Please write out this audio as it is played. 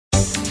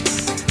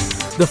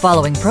The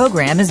following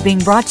program is being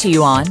brought to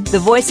you on the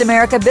Voice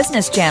America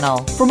Business Channel.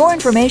 For more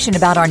information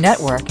about our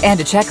network and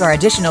to check our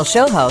additional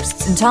show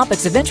hosts and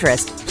topics of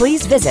interest,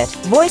 please visit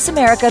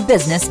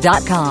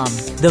voiceamericabusiness.com.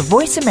 The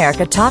Voice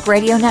America Talk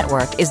Radio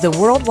Network is the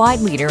worldwide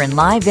leader in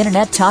live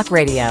Internet talk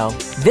radio.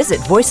 Visit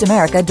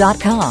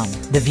voiceamerica.com.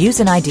 The views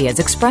and ideas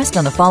expressed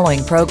on the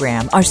following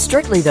program are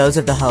strictly those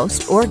of the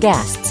host or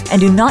guests and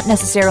do not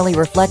necessarily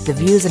reflect the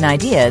views and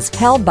ideas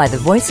held by the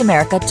Voice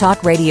America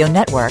Talk Radio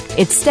Network,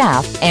 its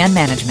staff, and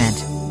management.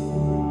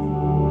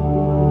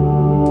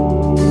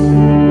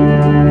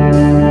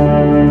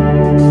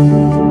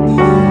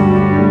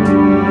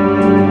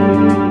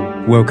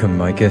 Welcome,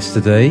 my guest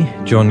today,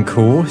 John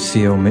Core,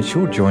 C.L.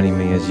 Mitchell, joining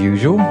me as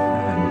usual,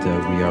 and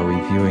we are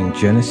reviewing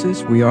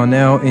Genesis. We are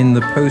now in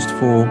the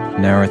post-fall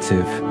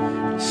narrative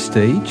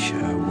stage.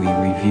 We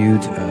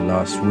reviewed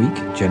last week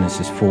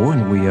Genesis 4,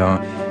 and we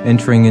are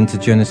entering into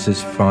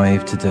Genesis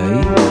 5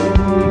 today.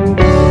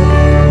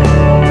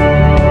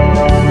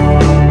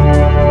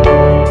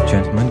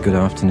 Gentlemen, good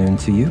afternoon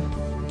to you.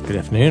 Good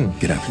afternoon.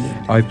 Good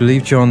afternoon. I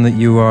believe, John, that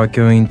you are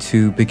going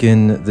to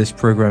begin this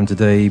program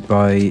today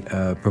by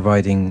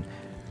providing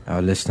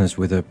our listeners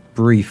with a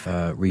brief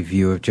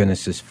review of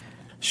Genesis.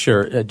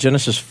 Sure.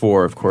 Genesis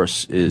 4, of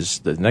course, is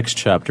the next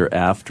chapter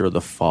after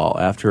the fall,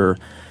 after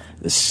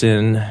the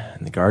sin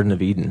in the Garden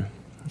of Eden.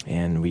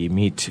 And we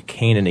meet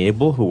Cain and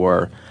Abel, who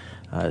are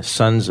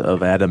sons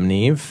of Adam and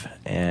Eve.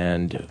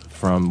 And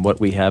from what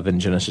we have in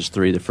Genesis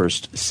 3, the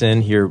first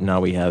sin, here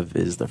now we have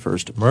is the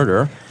first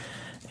murder.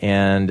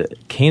 And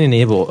Cain and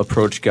Abel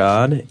approach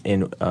God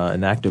in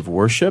an act of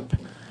worship,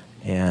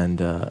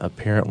 and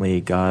apparently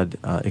God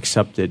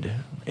accepted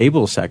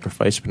Abel's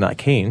sacrifice, but not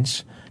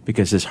Cain's,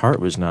 because his heart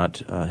was not,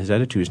 his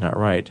attitude was not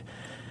right.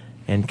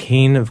 And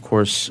Cain, of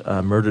course,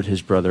 murdered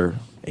his brother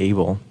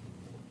Abel,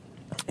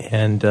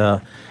 and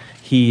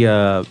he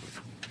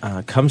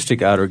comes to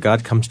God, or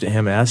God comes to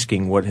him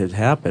asking what had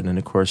happened, and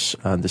of course,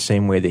 the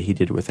same way that he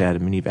did with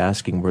Adam and Eve,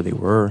 asking where they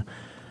were.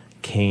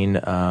 Cain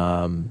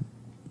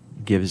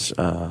gives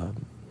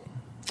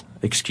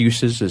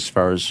excuses as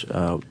far as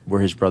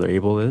where his brother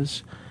Abel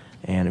is,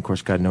 and of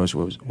course God knows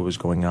what was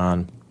going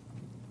on.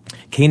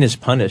 Cain is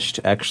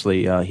punished.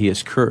 Actually, he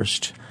is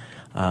cursed,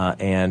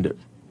 and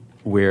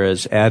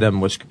whereas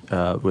Adam was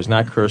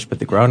not cursed, but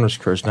the ground was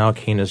cursed, now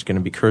Cain is going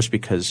to be cursed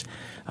because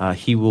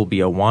he will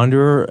be a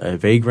wanderer, a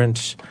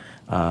vagrant,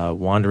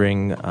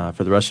 wandering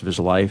for the rest of his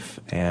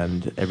life,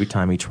 and every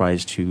time he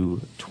tries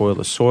to toil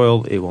the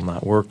soil, it will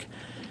not work.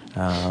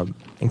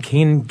 And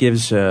Cain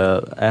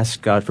asks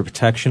God for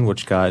protection,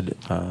 which God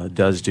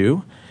does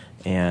do,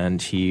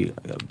 and he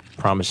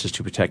promises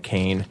to protect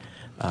Cain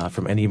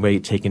from anybody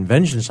taking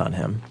vengeance on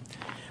him.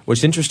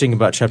 What's interesting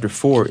about chapter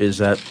 4 is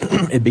that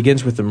it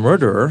begins with the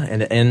murderer,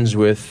 and it ends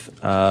with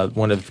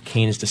one of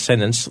Cain's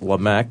descendants,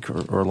 Lamech,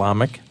 or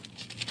Lamech,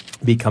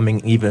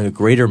 becoming even a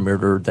greater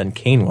murderer than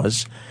Cain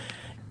was.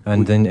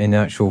 And then, in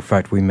actual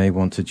fact, we may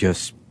want to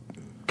just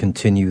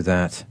continue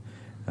that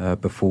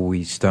before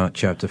we start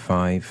chapter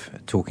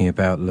 5, talking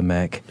about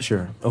Lamech.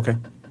 Sure. Okay.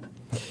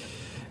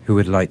 Who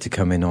would like to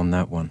come in on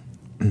that one?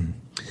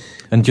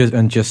 And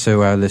just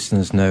so our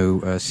listeners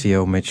know,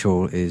 C.L.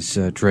 Mitchell is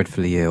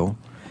dreadfully ill,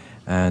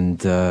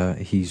 and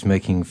he's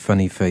making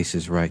funny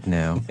faces right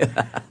now.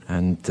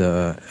 And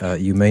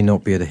you may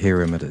not be able to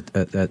hear him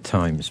at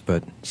times,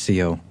 but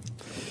C.L.,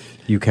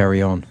 you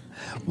carry on.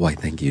 Why,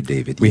 thank you,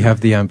 David. We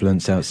have the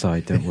ambulance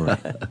outside, don't worry.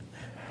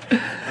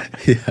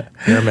 Yeah.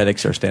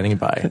 Paramedics are standing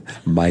by.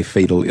 My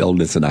fatal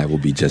illness and I will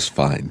be just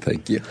fine,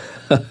 thank you.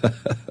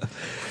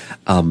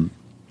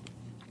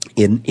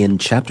 In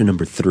chapter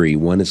number 3,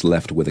 one is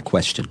left with a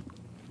question.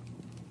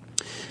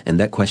 And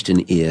that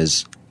question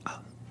is,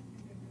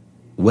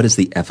 what is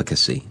the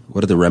efficacy?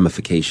 What are the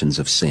ramifications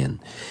of sin?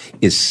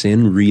 Is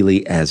sin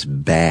really as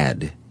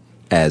bad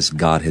as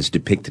God has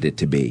depicted it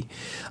to be?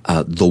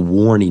 The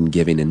warning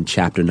given in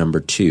chapter number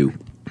 2,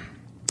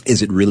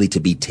 is it really to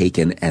be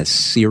taken as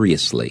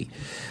seriously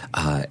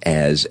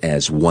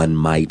as one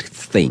might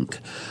think?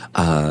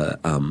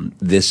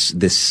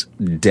 This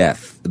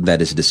death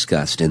that is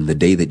discussed, and the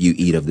day that you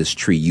eat of this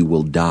tree, you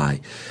will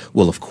die.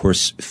 Well, of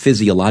course,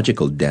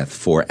 physiological death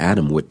for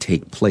Adam would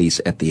take place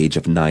at the age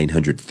of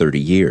 930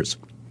 years.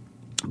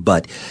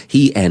 But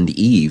he and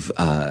Eve,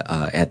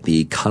 at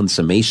the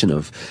consummation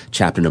of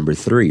chapter number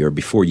 3, or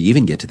before you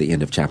even get to the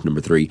end of chapter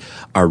number 3,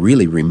 are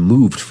really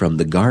removed from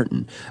the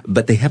garden.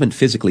 But they haven't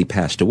physically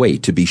passed away.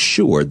 To be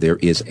sure, there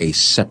is a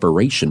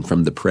separation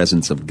from the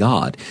presence of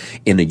God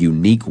in a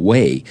unique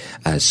way,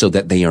 so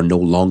that they are no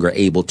longer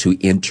able to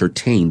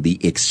entertain the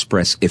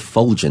express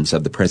effulgence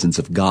of the presence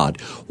of God,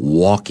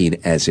 walking,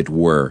 as it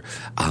were,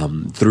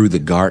 through the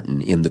garden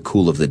in the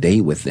cool of the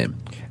day with them.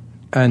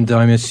 And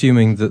I'm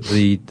assuming that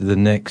the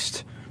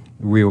next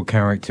real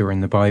character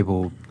in the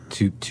Bible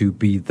to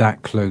be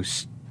that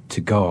close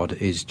to God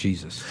is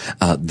Jesus.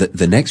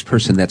 The next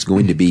person that's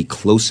going to be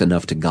close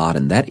enough to God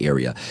in that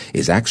area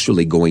is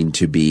actually going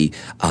to be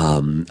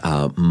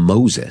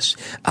Moses.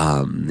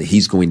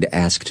 He's going to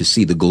ask to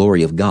see the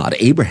glory of God.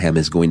 Abraham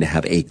is going to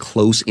have a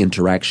close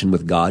interaction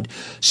with God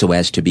so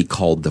as to be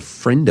called the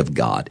friend of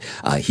God.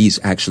 He's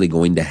actually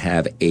going to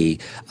have a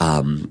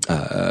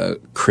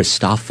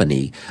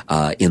Christophany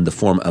in the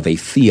form of a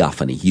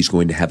theophany. He's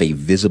going to have a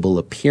visible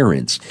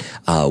appearance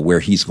where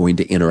he's going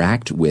to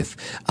interact with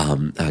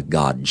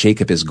God.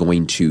 Jacob is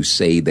going to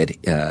say that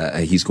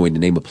he's going to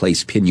name a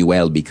place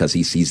Penuel because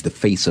he sees the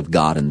face of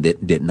God and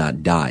did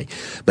not die.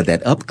 But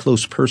that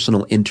up-close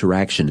personal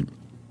interaction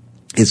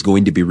is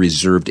going to be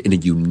reserved in a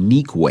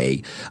unique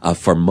way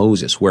for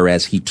Moses,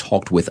 whereas he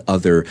talked with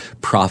other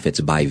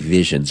prophets by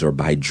visions or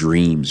by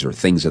dreams or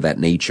things of that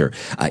nature.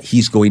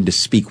 He's going to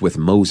speak with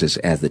Moses,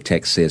 as the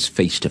text says,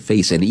 face to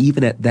face, and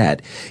even at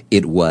that,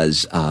 it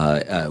was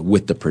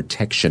with the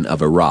protection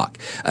of a rock.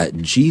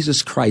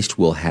 Jesus Christ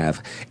will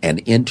have an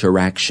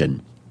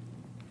interaction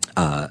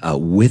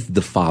with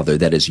the Father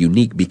that is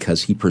unique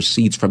because he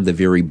proceeds from the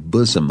very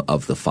bosom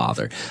of the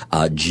Father.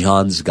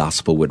 John's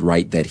Gospel would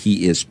write that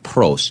he is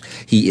pros.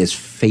 He is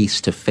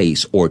face to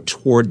face or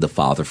toward the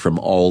Father from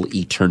all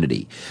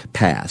eternity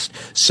past.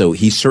 So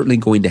he's certainly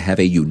going to have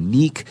a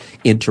unique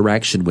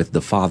interaction with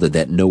the Father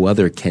that no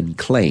other can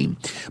claim.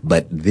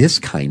 But this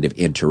kind of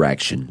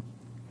interaction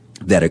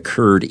that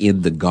occurred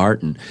in the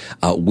garden,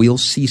 we'll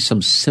see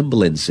some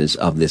semblances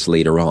of this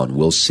later on.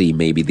 We'll see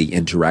maybe the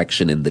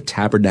interaction in the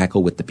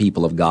tabernacle with the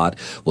people of God.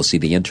 We'll see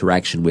the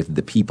interaction with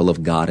the people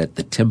of God at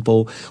the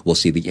temple. We'll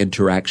see the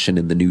interaction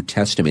in the New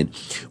Testament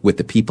with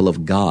the people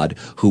of God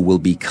who will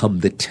become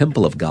the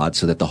temple of God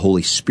so that the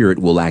Holy Spirit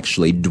will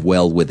actually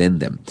dwell within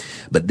them.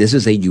 But this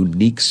is a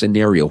unique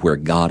scenario where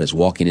God is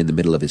walking in the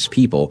middle of his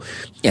people,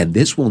 and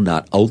this will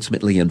not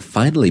ultimately and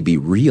finally be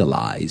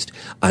realized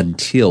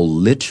until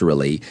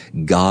literally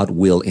God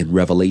will, in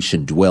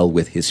Revelation, dwell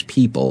with his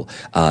people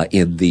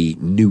in the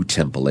new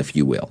temple, if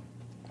you will.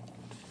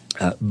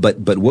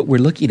 But what we're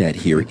looking at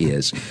here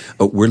is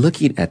we're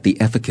looking at the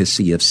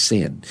efficacy of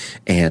sin.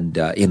 And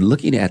in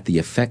looking at the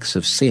effects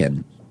of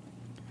sin,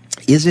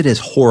 is it as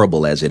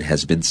horrible as it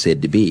has been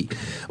said to be?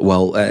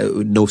 Well,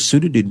 no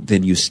sooner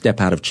than you step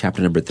out of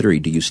chapter number 3,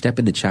 do you step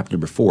into chapter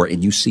number 4,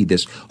 and you see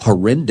this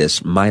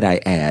horrendous, might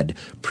I add,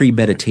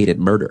 premeditated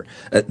murder.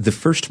 The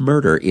first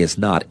murder is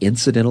not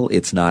incidental,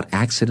 it's not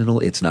accidental,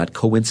 it's not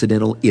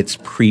coincidental, it's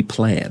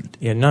pre-planned.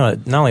 Yeah, not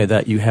only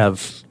that, you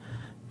have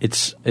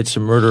it's a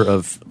murder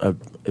of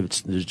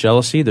there's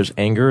jealousy, there's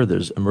anger,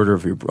 there's a murder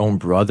of your own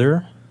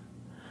brother,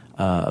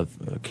 of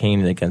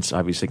Cain against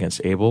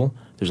Abel.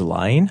 There's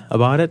lying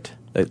about it,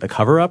 a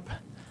cover-up,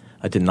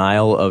 a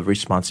denial of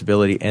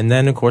responsibility. And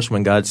then, of course,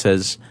 when God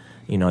says,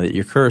 that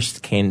you're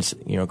cursed, Cain,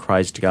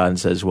 cries to God and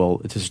says, well,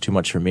 this is too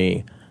much for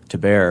me to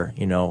bear.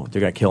 They're going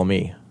to kill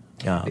me.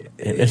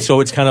 And so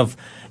it's kind of,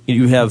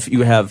 you have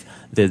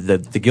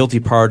the guilty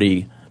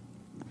party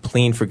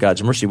pleading for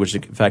God's mercy, which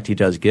in fact he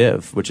does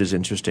give, which is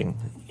interesting.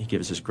 He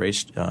gives his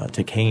grace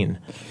to Cain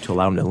to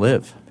allow him to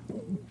live.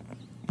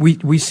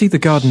 We see the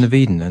Garden of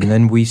Eden, and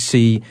then we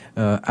see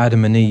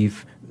Adam and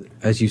Eve,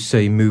 as you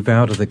say, move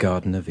out of the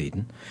Garden of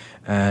Eden,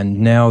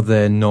 and now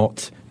they're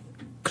not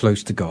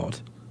close to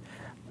God.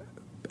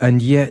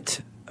 And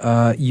yet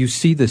you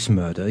see this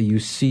murder, you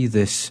see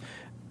this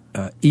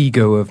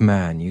ego of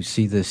man, you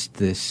see this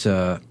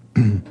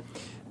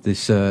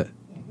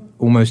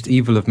almost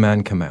evil of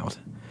man come out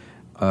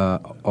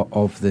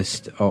of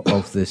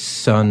this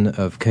son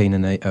of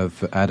Cain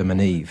of Adam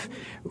and Eve.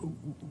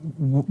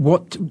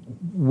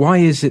 Why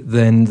is it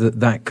then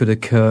that could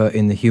occur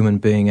in the human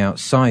being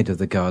outside of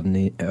the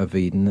Garden of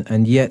Eden,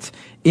 and yet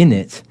in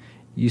it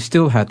you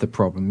still had the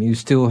problem? You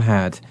still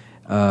had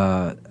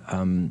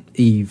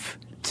Eve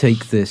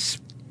take this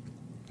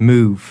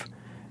move,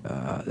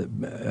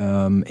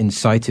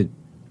 incited,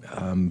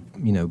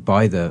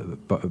 by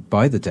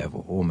the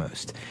devil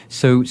almost.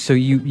 So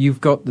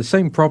you've got the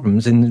same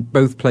problems in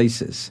both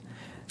places.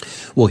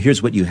 Well,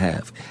 here's what you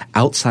have.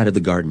 Outside of the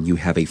garden, you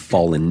have a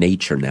fallen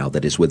nature now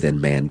that is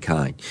within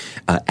mankind.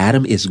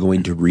 Adam is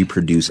going to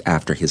reproduce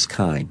after his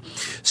kind,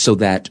 so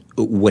that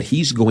what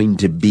he's going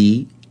to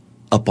be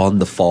upon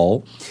the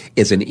fall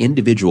is an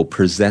individual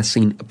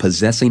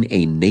possessing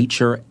a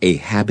nature, a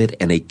habit,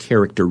 and a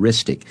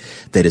characteristic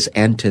that is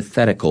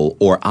antithetical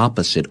or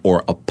opposite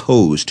or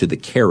opposed to the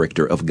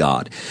character of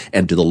God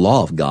and to the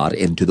law of God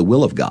and to the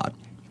will of God.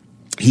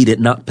 He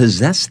did not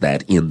possess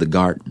that in the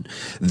garden.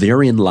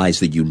 Therein lies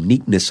the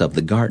uniqueness of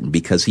the garden,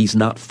 because he's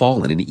not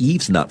fallen and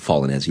Eve's not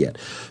fallen as yet.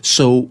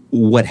 So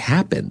what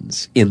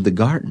happens in the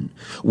garden?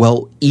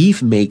 Well,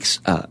 Eve makes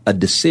a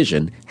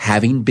decision,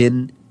 having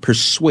been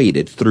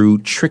persuaded through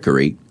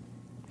trickery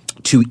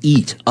to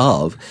eat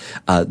of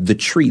the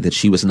tree that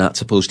she was not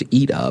supposed to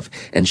eat of,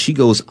 and she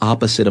goes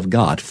opposite of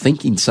God,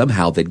 thinking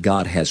somehow that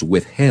God has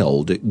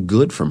withheld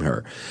good from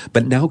her.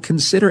 But now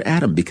consider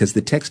Adam, because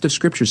the text of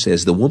Scripture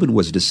says the woman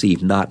was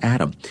deceived, not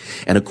Adam.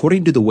 And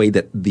according to the way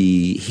that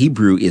the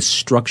Hebrew is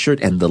structured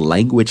and the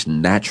language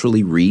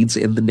naturally reads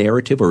in the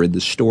narrative or in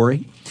the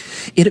story,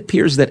 it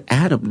appears that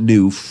Adam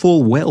knew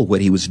full well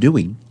what he was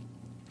doing.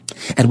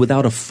 And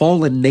without a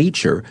fallen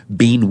nature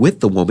being with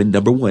the woman,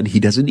 number one, he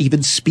doesn't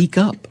even speak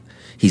up.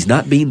 He's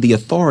not being the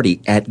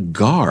authority at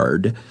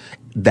guard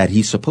that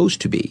he's supposed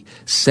to be.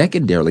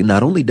 Secondarily,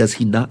 not only does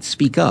he not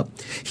speak up,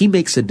 he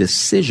makes a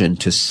decision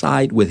to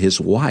side with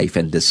his wife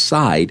and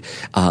decide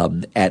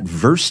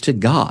adverse to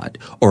God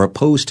or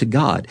opposed to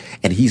God.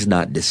 And he's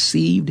not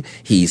deceived.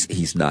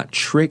 He's not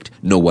tricked.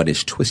 No one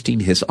is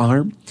twisting his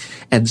arm.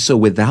 And so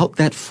without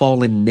that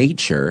fallen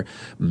nature,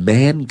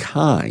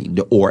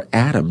 mankind or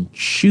Adam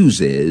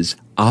chooses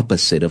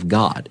opposite of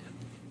God.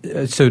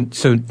 So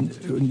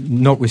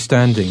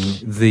notwithstanding,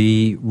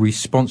 the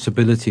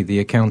responsibility, the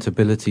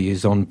accountability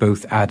is on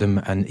both Adam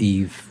and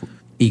Eve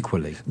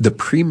equally. The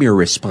premier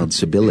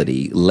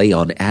responsibility lay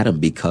on Adam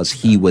because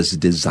he was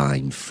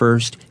designed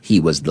first. He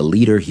was the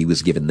leader. He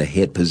was given the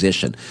head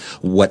position.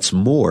 What's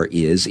more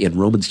is in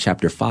Romans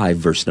chapter 5,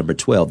 verse number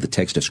 12, the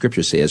text of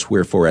Scripture says,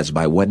 "Wherefore as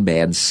by one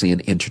man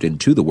sin entered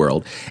into the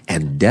world,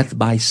 and death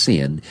by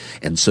sin,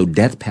 and so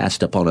death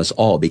passed upon us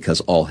all because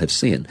all have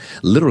sinned."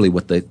 Literally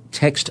what the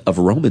text of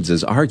Romans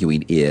is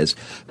arguing is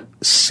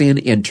sin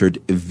entered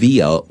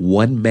via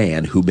one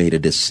man who made a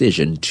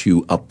decision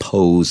to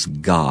oppose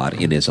God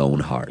in his own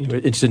heart.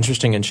 It's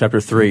interesting in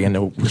chapter 3, and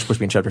we're supposed to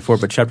be in chapter 4,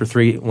 but chapter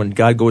 3, when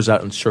God goes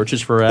out and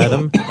searches for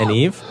Adam and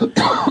Eve,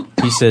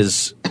 he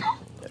says,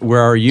 "Where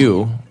are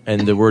you?"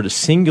 And the word is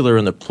singular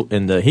in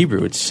the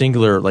Hebrew. It's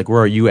singular, like,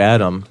 "Where are you,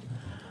 Adam?"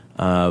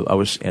 And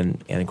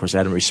of course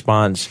Adam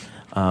responds.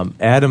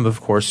 Adam,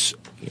 of course,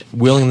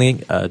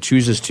 willingly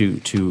chooses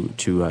to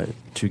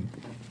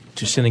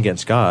sin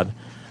against God.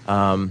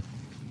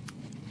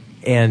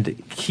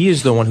 And he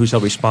is the one who's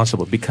held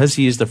responsible because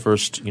he is the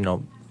first,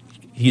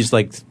 he's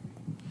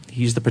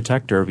the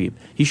protector of Eve.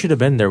 He should have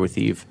been there with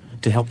Eve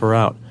to help her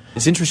out.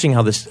 It's interesting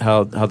how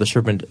the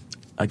serpent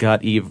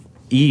got Eve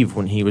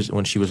when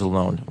she was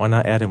alone. Why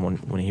not Adam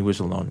when he was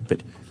alone?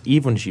 But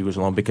Eve when she was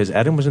alone, because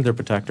Adam wasn't their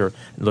protector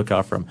and look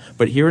out for him.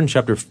 But here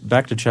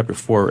back to chapter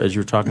 4, as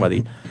you're talking about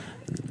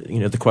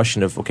the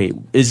question of, okay,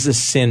 is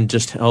this sin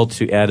just held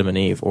to Adam and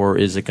Eve, or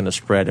is it going to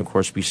spread? And of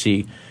course, we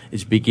see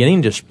it's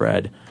beginning to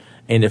spread.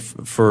 And if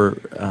for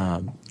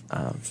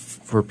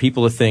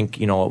people to think,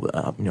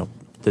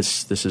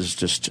 this is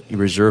just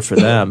reserved for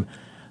them,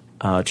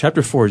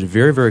 chapter 4 is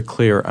very, very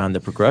clear on the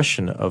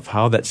progression of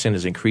how that sin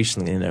is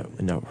increasing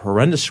in a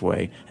horrendous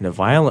way, in a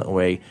violent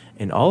way,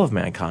 in all of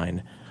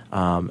mankind.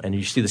 And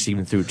you see this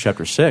even through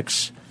chapter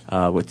 6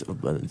 with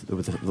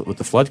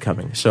the flood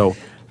coming. So.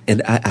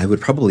 And I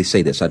would probably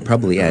say this. I'd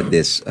probably add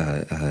this,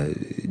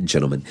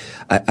 gentlemen.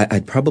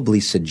 I'd probably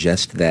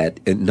suggest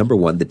that, number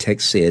one, the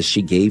text says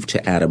she gave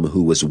to Adam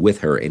who was with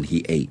her and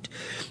he ate.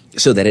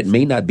 So that it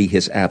may not be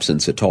his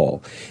absence at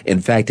all.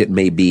 In fact, it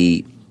may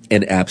be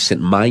an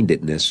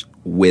absent-mindedness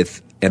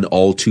with an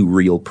all too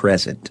real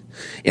present.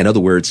 In other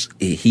words,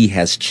 he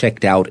has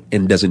checked out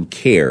and doesn't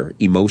care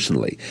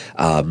emotionally.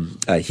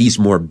 He's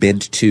more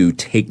bent to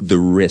take the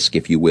risk,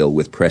 if you will,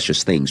 with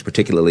precious things,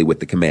 particularly with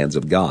the commands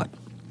of God.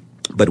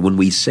 But when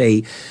we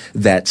say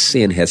that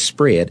sin has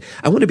spread,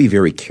 I want to be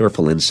very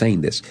careful in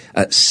saying this.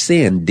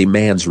 Sin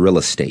demands real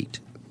estate.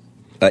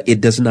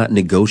 It does not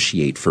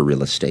negotiate for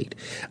real estate.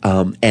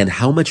 And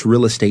how much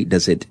real estate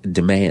does it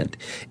demand?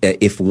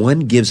 If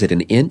one gives it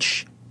an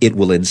inch, it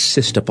will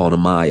insist upon a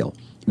mile.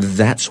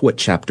 That's what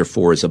chapter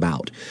 4 is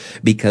about.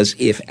 Because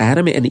if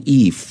Adam and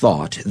Eve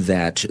thought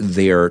that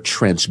their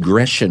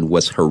transgression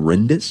was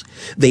horrendous,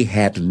 they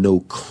had no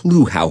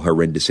clue how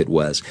horrendous it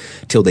was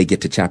till they get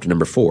to chapter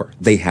number 4.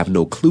 They have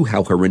no clue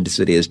how horrendous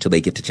it is till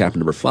they get to chapter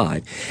number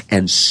 5.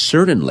 And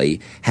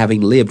certainly, having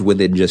lived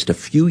within just a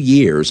few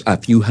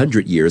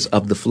hundred years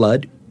of the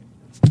flood,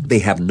 they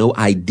have no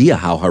idea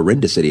how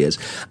horrendous it is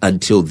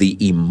until the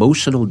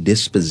emotional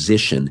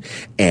disposition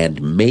and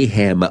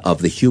mayhem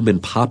of the human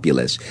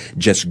populace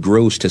just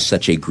grows to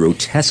such a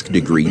grotesque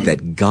degree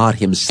that God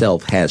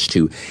himself has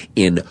to,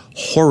 in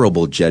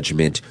horrible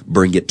judgment,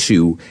 bring it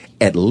to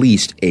at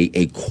least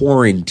a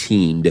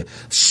quarantined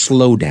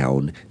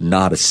slowdown,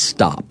 not a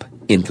stop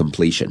in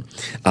completion.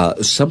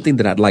 Something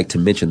that I'd like to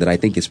mention that I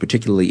think is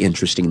particularly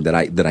interesting that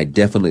I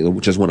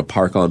definitely just want to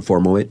park on for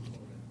a moment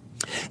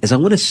is I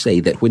want to say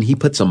that when he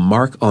puts a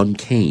mark on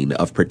Cain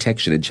of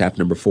protection in chapter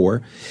number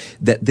 4,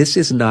 that this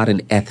is not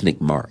an ethnic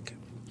mark.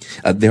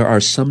 There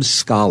are some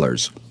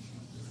scholars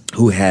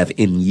who have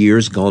in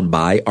years gone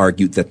by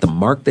argued that the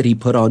mark that he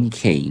put on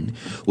Cain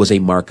was a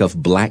mark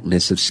of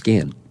blackness of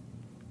skin.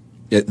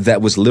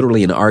 That was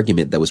literally an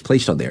argument that was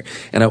placed on there.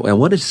 And I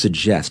want to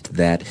suggest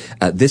that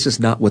this is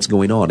not what's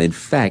going on. In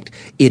fact,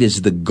 it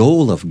is the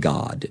goal of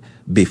God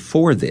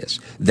before this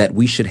that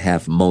we should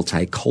have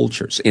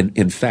multicultures.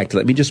 In fact,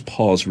 let me just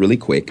pause really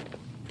quick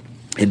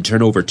and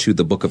turn over to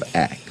the book of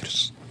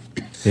Acts.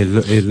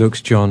 It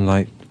looks, John,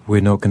 like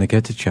we're not going to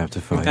get to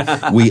chapter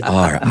 5. We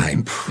are,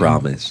 I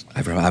promise.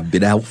 I've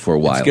been out for a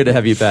while. It's good to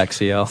have you back,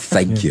 CL.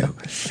 Thank you.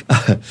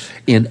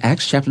 In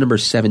Acts chapter number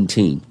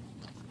 17,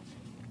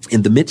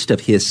 in the midst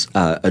of his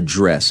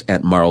address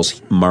at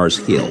Mars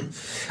Hill,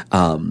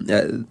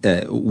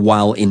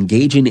 while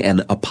engaging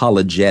an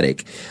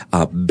apologetic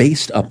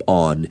based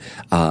upon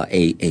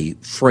a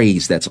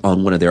phrase that's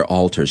on one of their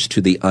altars,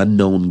 to the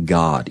unknown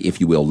God, if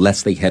you will,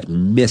 lest they had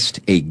missed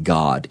a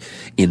God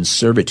in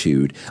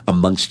servitude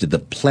amongst the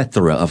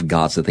plethora of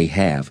gods that they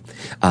have,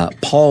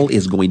 Paul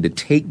is going to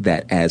take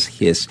that as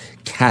his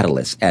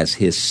catalyst, as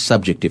his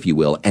subject, if you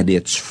will, and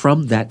it's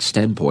from that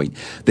standpoint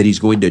that he's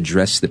going to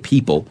address the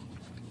people.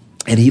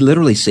 And he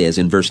literally says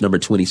in verse number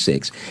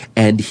 26,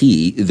 and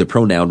he, the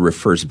pronoun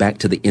refers back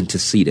to the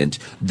antecedent,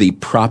 the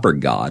proper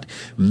God,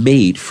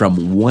 made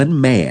from one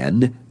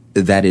man,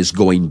 that is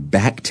going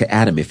back to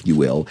Adam, if you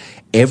will,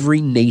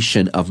 every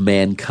nation of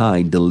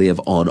mankind to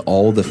live on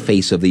all the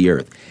face of the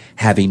earth,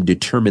 having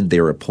determined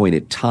their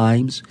appointed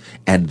times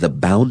and the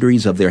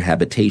boundaries of their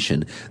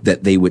habitation,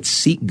 that they would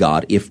seek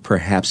God if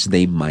perhaps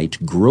they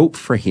might grope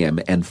for him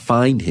and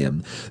find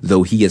him,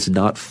 though he is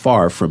not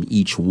far from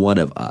each one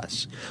of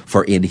us.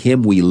 For in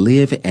him we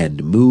live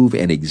and move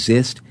and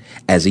exist,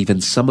 as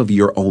even some of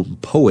your own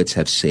poets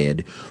have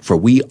said, for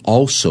we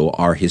also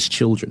are his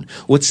children.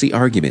 What's the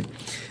argument?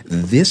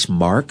 This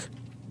mark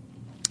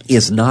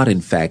is not,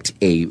 in fact,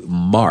 a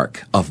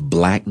mark of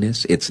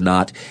blackness. It's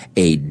not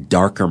a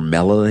darker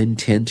melanin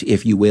tint,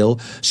 if you will,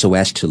 so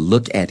as to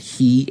look at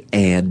he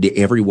and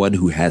everyone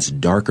who has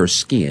darker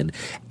skin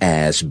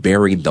as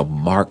bearing the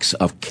marks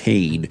of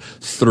Cain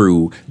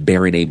through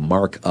bearing a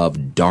mark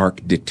of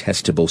dark,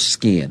 detestable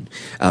skin.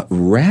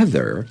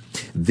 Rather,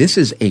 this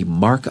is a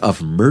mark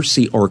of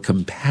mercy or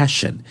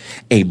compassion,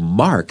 a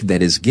mark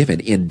that is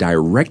given in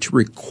direct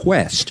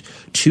request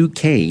to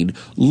Cain.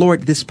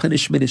 Lord, this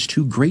punishment is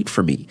too great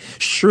for me.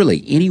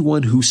 Surely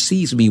anyone who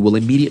sees me will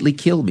immediately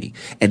kill me.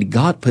 And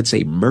God puts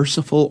a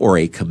merciful or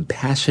a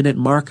compassionate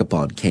mark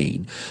upon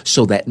Cain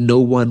so that no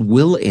one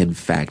will in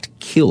fact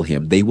kill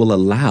him. They will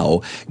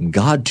allow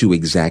God to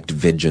exact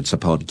vengeance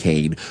upon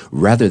Cain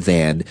rather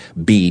than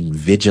being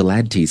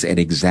vigilantes and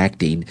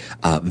exacting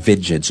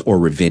vengeance or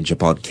revenge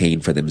upon Cain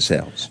for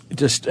themselves.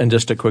 Just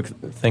a quick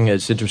thing.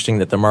 It's interesting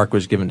that the mark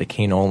was given to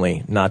Cain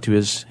only, not to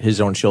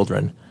his own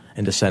children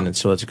and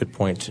descendants. So that's a good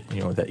point,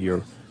 that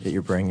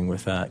you're bringing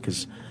with that,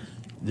 because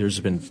there's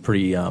been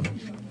pretty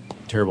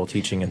terrible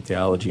teaching in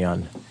theology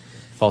on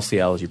false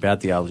theology,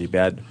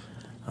 bad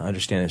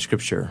understanding of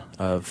Scripture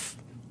of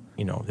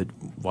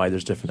why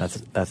there's different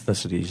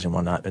ethnicities and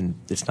whatnot, and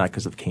it's not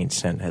because of Cain's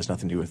sin. It has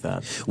nothing to do with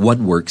that.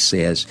 One work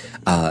says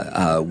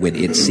when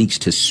it seeks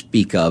to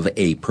speak of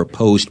a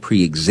proposed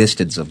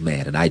preexistence of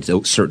man, and I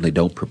certainly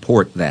don't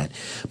purport that,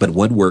 but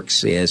one work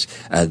says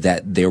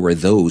that there were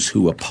those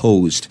who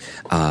opposed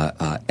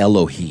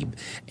Elohim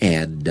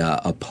and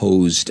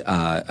opposed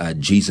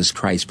Jesus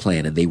Christ's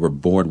plan, and they were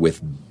born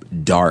with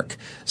dark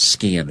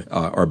skin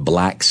or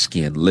black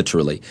skin,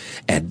 literally.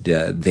 And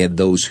then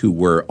those who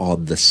were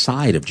on the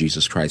side of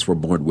Jesus Christ were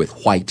born with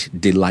white,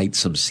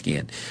 delightsome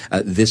skin.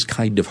 This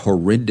kind of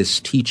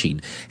horrendous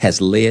teaching has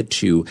led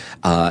to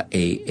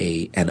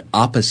an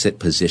opposite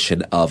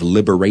position of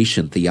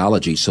liberation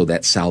theology, so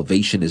that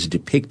salvation is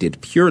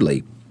depicted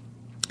purely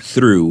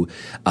through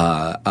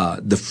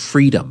the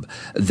freedom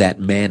that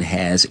man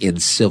has in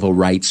civil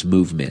rights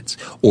movements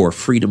or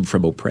freedom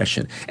from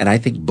oppression. And I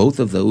think both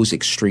of those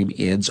extreme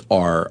ends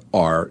are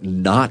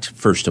not,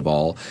 first of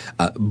all,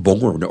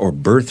 born or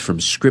birthed from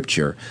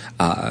Scripture,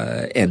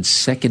 and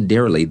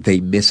secondarily,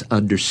 they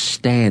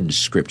misunderstand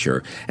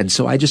Scripture. And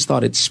so I just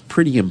thought it's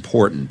pretty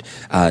important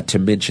to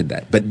mention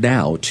that. But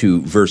now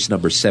to verse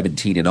number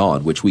 17 and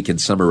on, which we can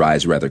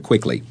summarize rather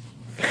quickly.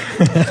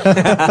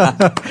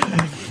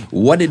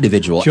 One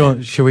individual...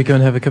 John, shall we go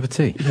and have a cup of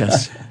tea?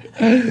 Yes.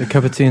 A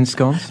cup of tea and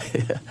scones?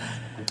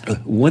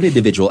 One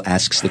individual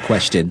asks the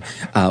question,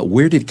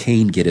 where did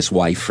Cain get his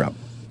wife from?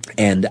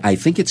 And I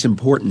think it's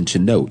important to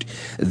note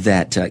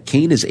that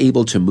Cain is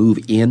able to move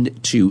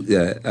into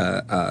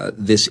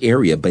this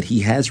area, but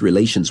he has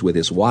relations with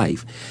his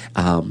wife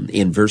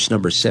in verse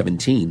number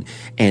 17.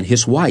 And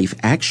his wife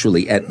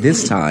actually, at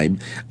this time,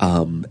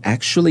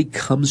 actually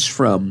comes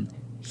from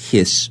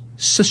his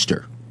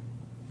sister.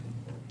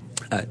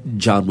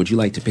 John, would you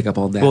like to pick up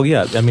on that? Well,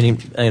 yeah. I mean,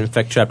 in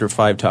fact, chapter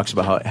 5 talks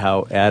about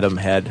how Adam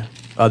had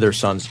other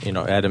sons.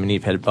 Adam and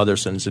Eve had other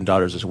sons and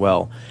daughters as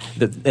well.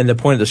 And the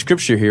point of the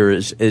Scripture here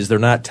is they're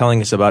not telling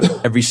us about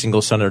every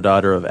single son or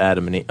daughter of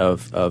Adam and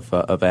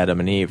of Adam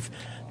and Eve.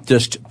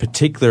 Just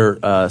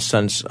particular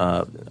sons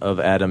of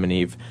Adam and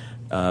Eve,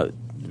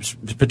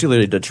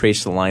 particularly to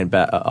trace the line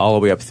back all the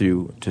way up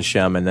through to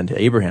Shem and then to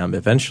Abraham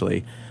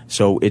eventually.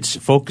 So it's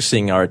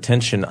focusing our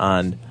attention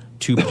on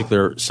two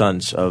particular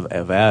sons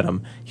of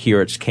Adam.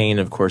 Here it's Cain.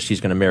 Of course, he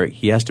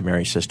has to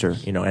marry his sister.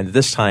 And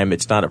this time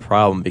it's not a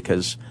problem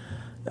because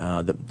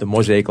the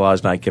Mosaic law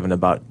is not given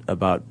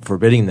about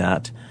forbidding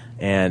that,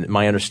 And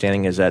my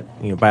understanding is that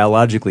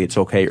biologically it's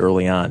okay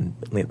early on.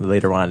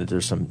 Later on,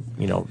 there's some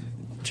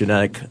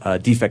genetic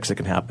defects that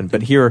can happen.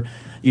 But here,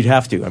 you'd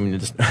have to. I mean,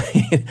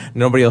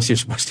 nobody else here is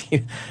supposed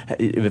to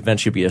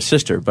eventually be a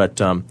sister. But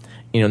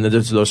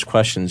there's those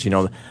questions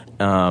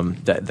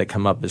that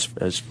come up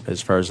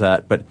as far as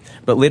that. But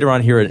later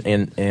on here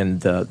in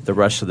the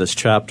rest of this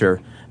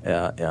chapter,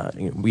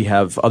 we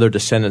have other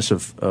descendants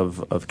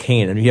of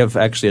Cain, and we have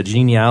actually a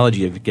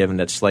genealogy given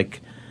that's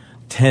like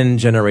 10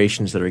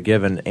 generations that are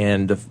given,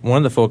 and one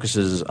of the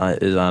focuses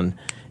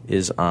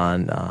is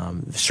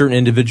on certain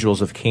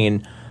individuals of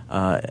Cain,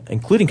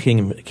 including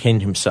Cain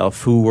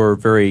himself, who were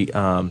very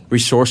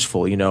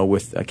resourceful.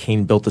 With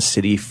Cain built a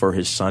city for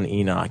his son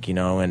Enoch,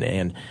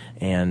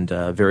 and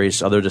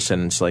various other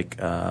descendants like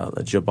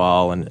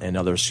Jabal and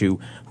others who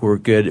were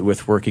good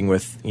with working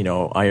with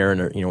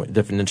iron or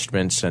different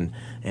instruments and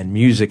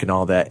music and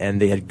all that, and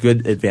they had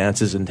good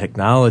advances in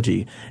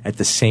technology. At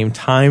the same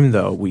time,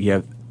 though, we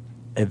have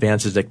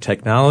advances in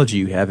technology,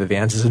 you have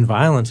advances in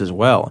violence as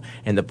well.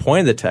 And the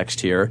point of the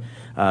text here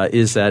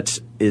is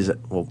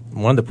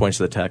one of the points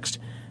of the text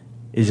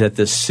is that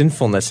this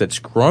sinfulness that's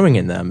growing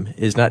in them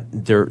is not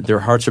their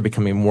hearts are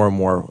becoming more and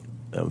more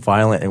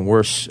violent and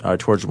worse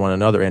towards one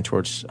another and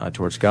towards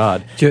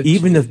God.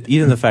 Even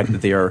the fact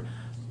that they are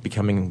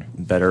becoming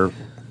better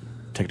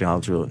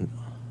technological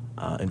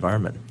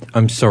environment.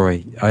 I'm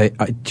sorry. I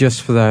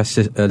just for our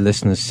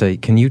listeners'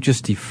 sake, can you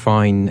just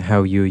define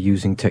how you're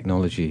using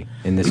technology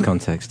in this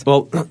context?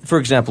 Well, for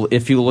example,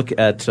 if you look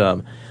at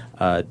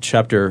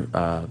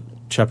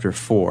chapter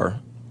 4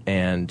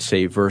 and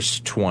say verse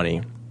 20,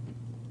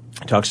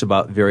 it talks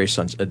about various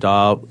sons.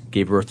 Adab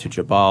gave birth to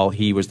Jabal.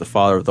 He was the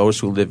father of those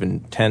who live in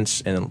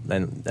tents and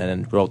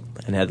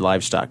had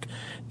livestock.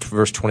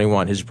 Verse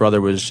 21, his brother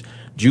was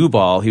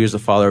Jubal. He was the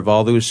father of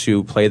all those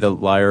who play the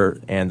lyre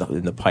and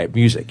the pipe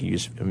music. He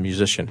was a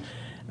musician.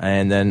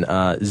 And then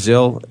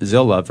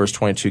Zillah, verse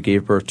 22,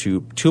 gave birth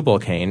to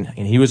Tubal-Cain,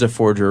 and he was a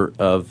forger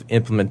of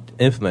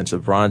implements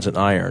of bronze and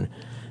iron.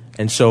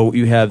 And so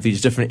you have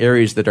these different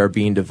areas that are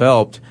being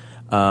developed,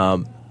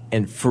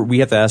 we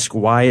have to ask,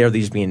 why are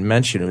these being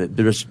mentioned?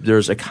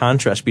 There's a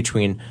contrast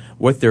between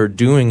what they're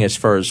doing as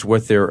far as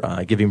what they're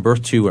giving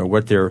birth to, or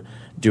what they're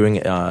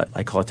doing.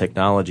 I call it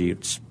technology,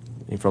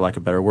 for lack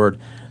of a better word.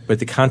 But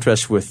the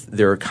contrast with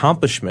their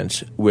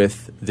accomplishments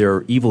with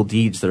their evil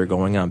deeds that are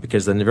going on.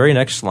 Because then the very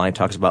next line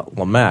talks about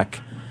Lamech,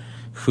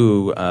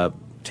 who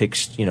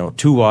takes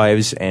 2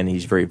 wives, and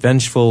he's very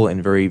vengeful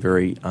and very,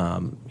 very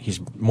he's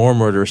more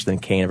murderous than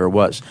Cain ever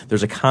was.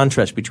 There's a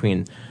contrast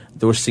between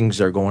those things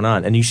that are going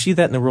on. And you see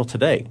that in the world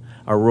today.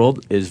 Our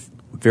world is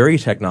very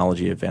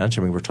technology advanced.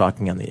 I mean, we're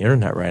talking on the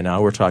internet right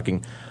now. We're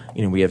talking,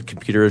 we have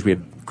computers, we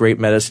have great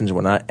medicines and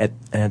whatnot. And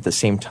at the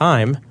same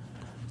time,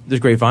 there's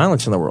great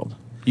violence in the world.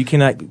 You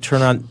cannot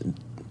turn on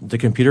the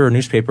computer or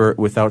newspaper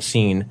without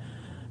seeing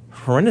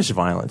horrendous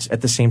violence at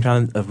the same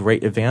time of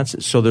great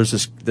advances. So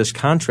there's this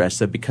contrast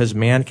that because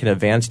man can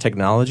advance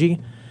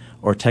technology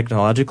or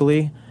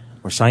technologically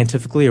or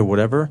scientifically or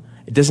whatever,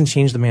 it doesn't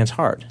change the man's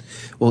heart.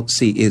 Well,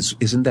 see,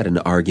 isn't that an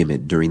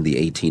argument during the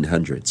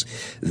 1800s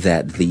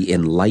that the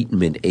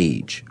Enlightenment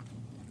age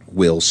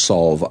will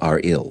solve our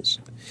ills?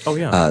 Oh,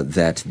 yeah.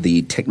 That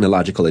the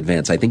technological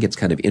advance, I think it's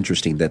kind of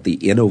interesting that the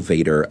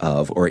innovator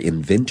of or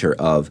inventor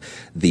of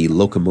the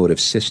locomotive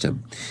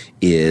system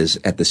is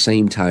at the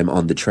same time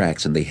on the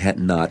tracks, and they had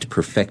not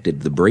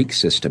perfected the brake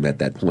system at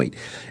that point.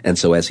 And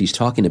so as he's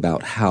talking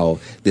about how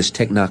this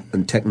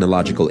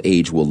technological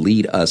age will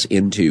lead us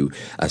into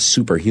a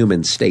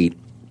superhuman state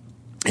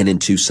and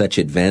into such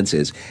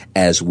advances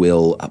as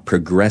will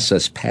progress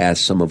us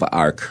past some of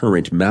our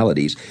current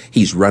maladies,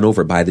 he's run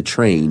over by the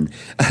train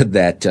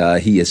that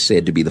he is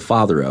said to be the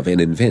father of and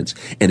invents.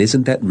 And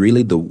isn't that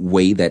really the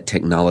way that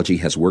technology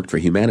has worked for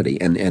humanity?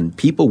 And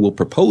people will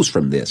propose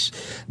from this.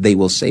 They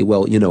will say,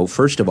 well,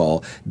 first of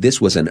all,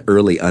 this was an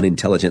early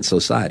unintelligent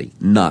society.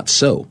 Not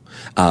so.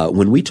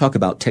 When we talk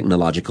about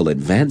technological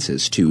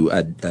advances, to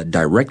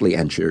directly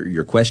answer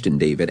your question,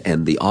 David,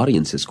 and the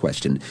audience's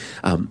question,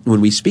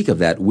 when we speak of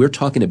that, we're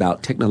talking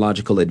about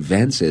technological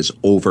advances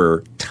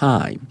over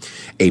time,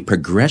 a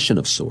progression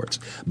of sorts.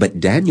 But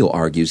Daniel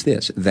argues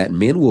that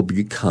men will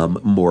become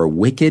more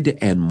wicked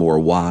and more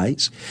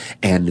wise,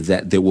 and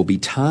that there will be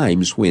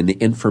times when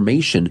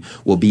information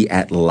will be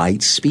at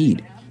light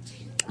speed.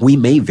 We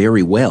may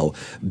very well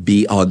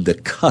be on the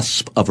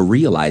cusp of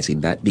realizing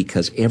that,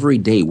 because every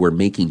day we're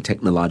making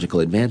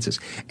technological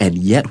advances. And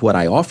yet what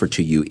I offer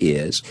to you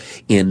is,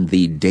 in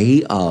the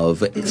day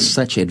of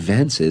such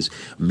advances,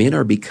 men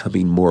are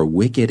becoming more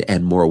wicked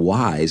and more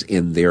wise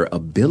in their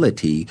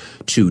ability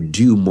to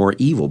do more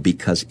evil,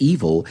 because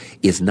evil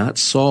is not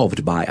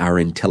solved by our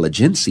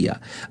intelligentsia.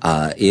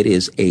 It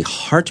is a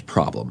heart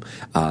problem.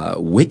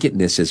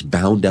 Wickedness is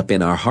bound up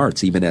in our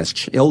hearts, even as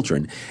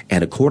children.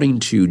 And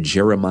according to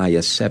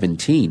Jeremiah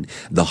 17,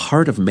 the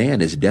heart of man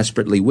is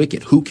desperately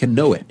wicked. Who can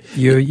know it?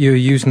 You're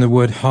using the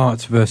word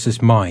heart versus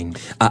mind.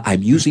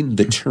 I'm using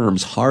the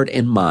terms heart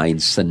and mind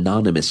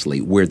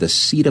synonymously, where the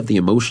seat of the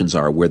emotions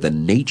are, where the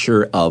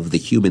nature of the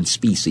human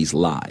species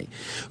lie.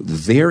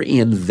 They're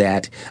in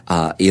that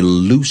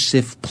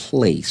elusive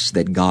place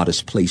that God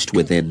has placed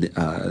within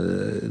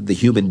the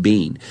human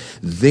being.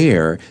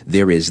 There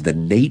is the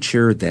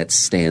nature that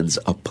stands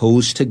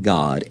opposed to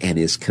God and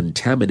is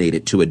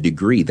contaminated to a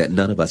degree that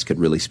none of us could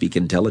really speak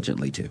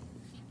intelligently to.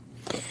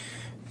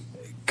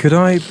 Could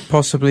I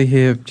possibly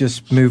here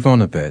just move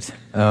on a bit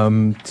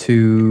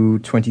to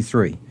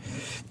 23?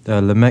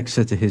 Lamech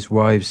said to his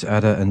wives,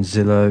 Ada and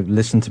Zillah,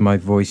 listen to my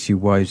voice, you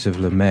wives of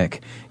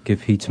Lamech,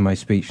 give heed to my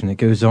speech. And it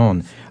goes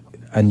on.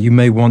 And you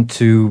may want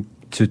to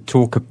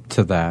talk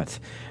to that.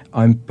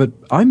 But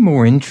I'm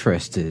more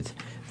interested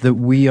that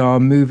we are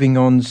moving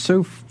on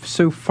so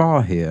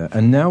far here,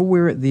 and now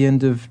we're at the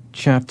end of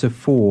chapter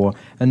 4,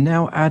 and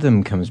now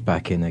Adam comes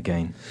back in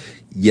again.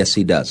 Yes,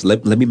 he does.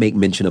 Let me make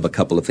mention of a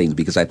couple of things,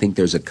 because I think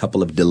there's a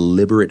couple of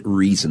deliberate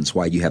reasons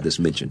why you have this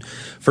mention.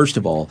 First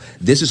of all,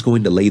 this is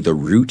going to lay the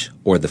root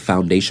or the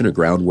foundation or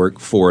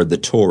groundwork for the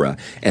Torah,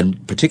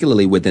 and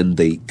particularly within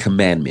the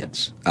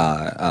commandments,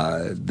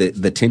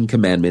 the 10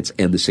 commandments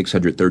and the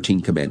 613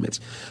 commandments.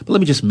 But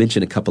let me just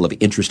mention a couple of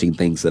interesting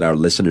things that our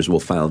listeners will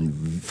find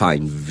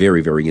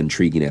very, very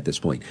intriguing at this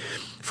point.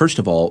 First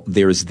of all,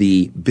 there's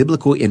the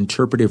biblical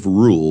interpretive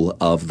rule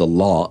of the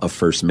law of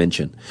first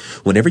mention.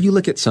 Whenever you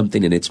look at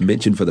something and it's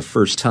mentioned for the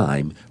first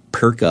time,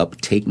 perk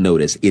up, take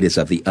notice. It is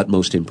of the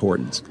utmost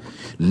importance.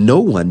 No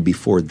one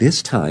before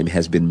this time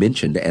has been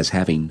mentioned as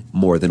having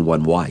more than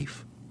one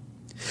wife,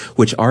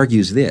 which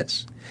argues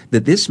this,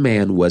 that this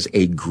man was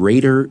a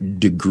greater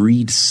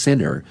degreed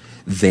sinner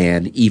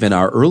than even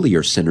our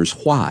earlier sinners.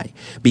 Why?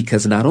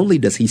 Because not only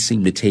does he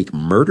seem to take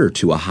murder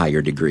to a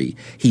higher degree,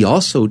 he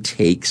also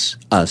takes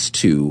us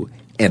to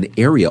an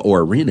area or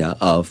arena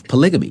of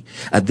polygamy.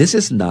 This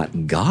is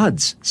not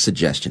God's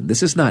suggestion.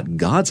 This is not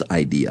God's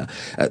idea.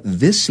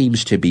 This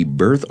seems to be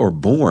birth or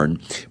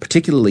born,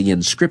 particularly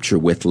in Scripture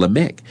with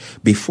Lamech.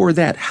 Before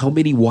that, how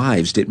many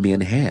wives did men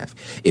have?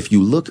 If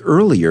you look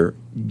earlier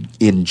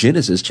in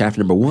Genesis chapter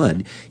number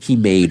 1, he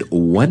made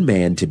one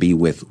man to be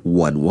with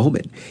one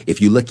woman.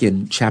 If you look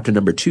in chapter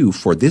number 2,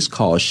 for this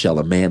cause shall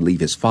a man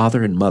leave his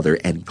father and mother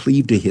and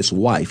cleave to his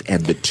wife,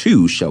 and the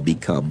two shall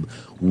become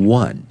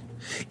one.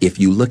 If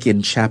you look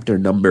in chapter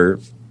number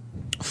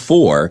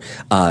 4,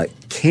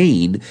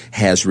 Cain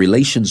has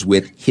relations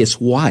with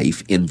his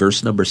wife in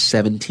verse number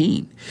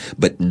 17.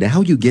 But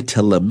now you get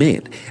to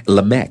Lamech,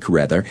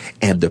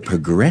 and the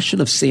progression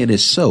of sin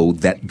is so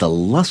that the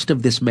lust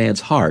of this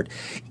man's heart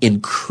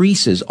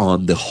increases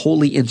on the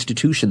holy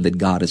institution that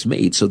God has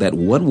made, so that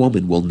one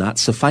woman will not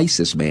suffice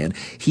this man.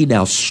 He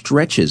now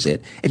stretches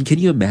it. And can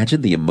you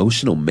imagine the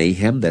emotional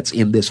mayhem that's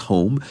in this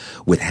home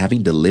with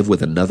having to live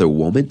with another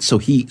woman? So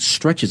he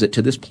stretches it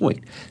to this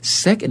point.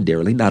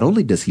 Secondarily, not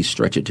only does he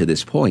stretch it to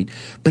this point,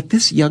 but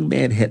this young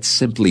man had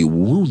simply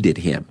wounded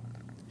him.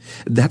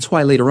 That's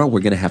why later on we're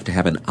going to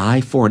have an eye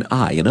for an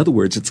eye. In other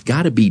words, it's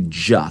got to be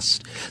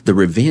just. The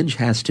revenge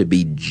has to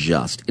be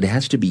just. It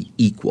has to be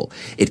equal.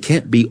 It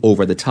can't be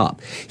over the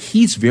top.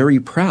 He's very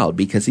proud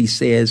because he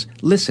says,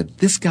 listen,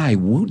 this guy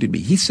wounded me.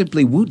 He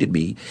simply wounded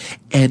me.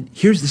 And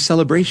here's the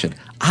celebration.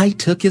 I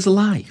took his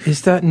life.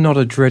 Is that not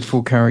a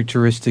dreadful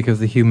characteristic of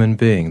the human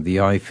being, the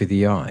eye for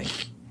the eye?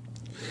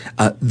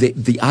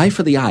 The eye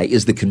for the eye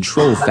is the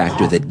control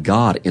factor that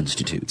God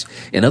institutes.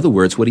 In other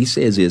words, what he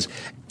says is,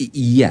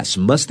 yes,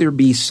 must there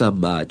be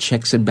some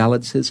checks and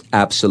balances?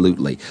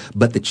 Absolutely.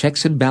 But the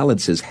checks and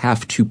balances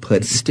have to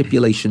put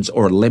stipulations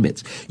or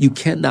limits. You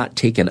cannot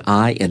take an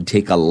eye and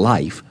take a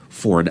life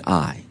for an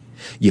eye.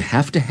 You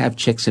have to have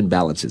checks and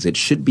balances. It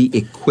should be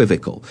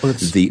equivocal. Well,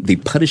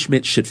 the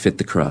punishment should fit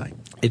the crime.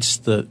 It's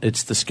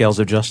the scales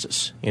of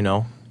justice, you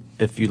know.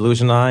 If you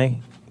lose an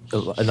eye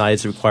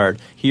is required.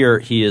 Here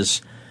he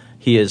is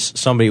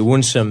somebody who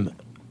wounds him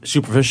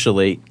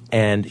superficially,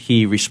 and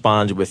he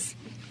responds with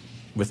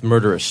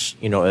murderous,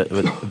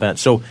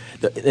 events. So,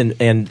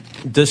 and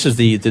this is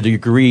the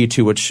degree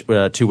to which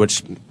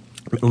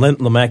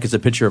Lamech is a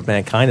picture of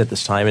mankind at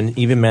this time, and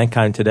even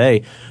mankind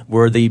today,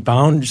 where the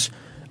bounds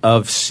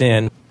of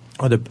sin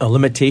or the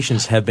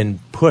limitations have been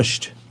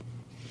pushed.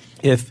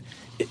 If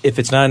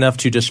it's not enough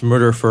to just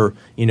murder for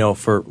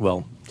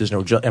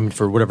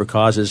whatever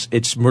causes,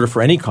 it's murder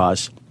for any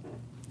cause.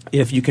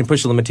 If you can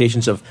push the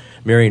limitations of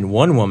marrying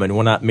one woman,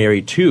 will not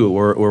marry two,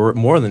 or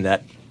more than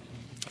that,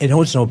 it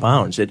knows no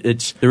bounds.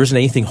 There isn't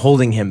anything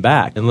holding him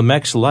back. In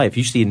Lamech's life,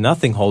 you see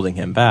nothing holding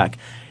him back.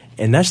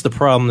 And that's the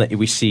problem that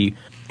we see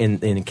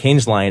in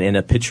Cain's line and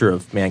a picture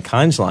of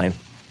mankind's line,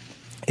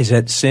 is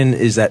that sin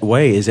is that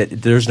way, is that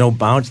there's no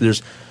bounds. There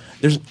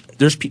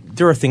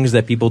are things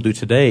that people do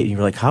today, and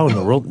you're like, how in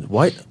the world,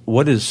 why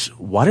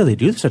do they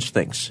do such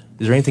things?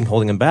 Is there anything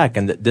holding them back?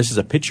 And this is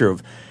a picture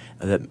of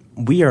that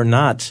we are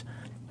not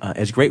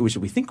as great as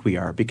we think we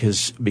are,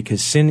 because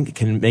sin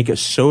can make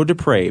us so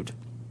depraved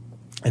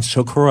and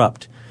so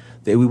corrupt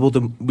that we will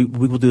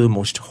do the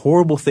most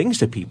horrible things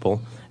to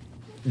people,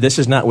 this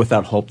is not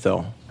without hope,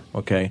 though.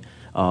 Okay,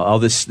 all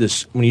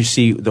this when you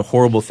see the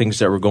horrible things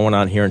that were going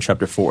on here in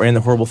chapter 4 and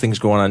the horrible things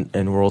going on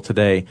in the world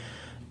today,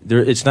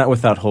 it's not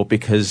without hope,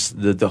 because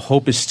the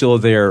hope is still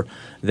there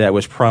that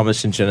was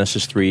promised in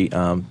Genesis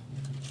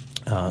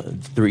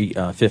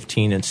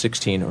 3:15 and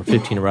 16, or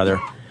 15 rather.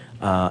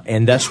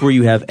 And that's where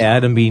you have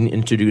Adam being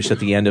introduced at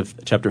the end of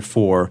chapter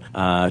 4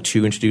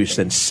 to introduce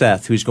then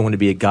Seth, who's going to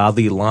be a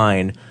godly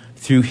line.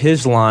 Through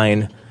his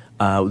line,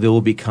 there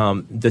will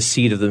become the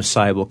seed of the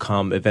Messiah will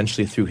come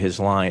eventually through his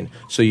line.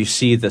 So you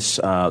see this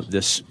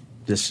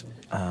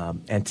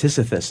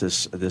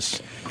antithesis,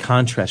 this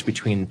contrast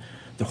between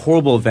the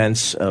horrible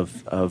events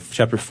of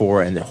chapter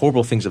 4 and the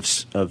horrible things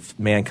of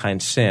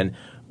mankind's sin,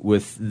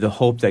 with the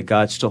hope that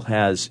God still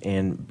has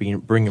in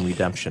bringing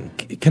redemption.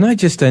 Can I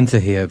just enter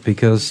here,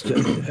 because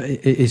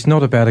it's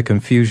not about a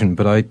confusion,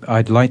 but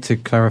I'd like to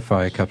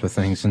clarify a couple of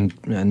things. And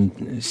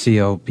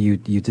CL, you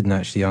didn't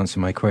actually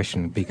answer my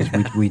question, because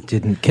we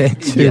didn't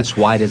get to... Yes,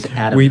 why does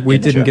Adam... We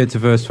didn't get to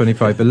verse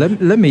 25, but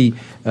let me,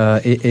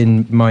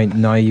 in my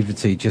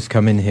naivety, just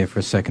come in here for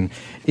a second.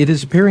 It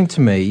is appearing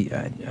to me,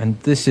 and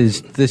this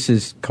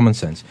is common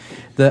sense,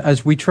 that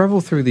as we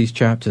travel through these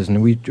chapters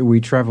and we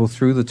travel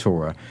through the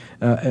Torah,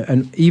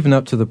 and even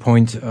up to the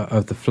point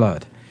of the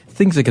flood,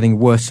 things are getting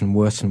worse and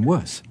worse and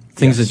worse.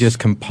 Things are just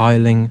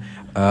compiling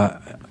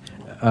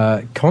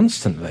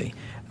constantly.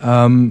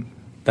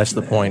 That's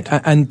the point.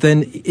 And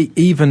then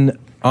even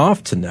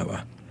after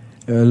Noah,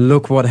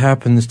 look what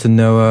happens to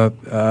Noah,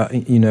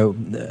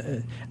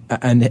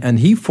 and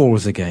he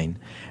falls again.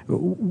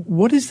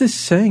 What is this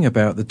saying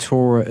about the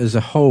Torah as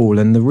a whole?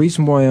 And the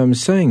reason why I'm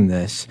saying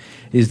this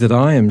is that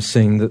I am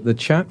seeing that the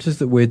chapters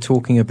that we're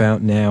talking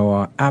about now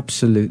are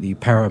absolutely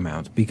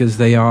paramount, because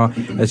they are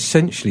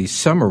essentially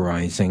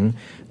summarizing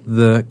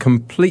the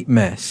complete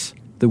mess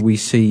that we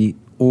see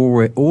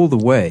all the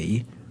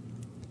way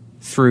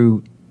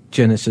through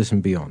Genesis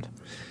and beyond.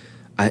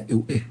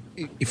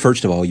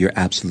 First of all, you're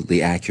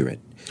absolutely accurate.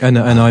 And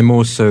I'm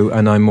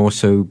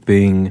also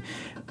being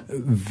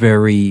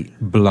very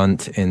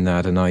blunt in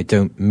that, and I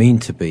don't mean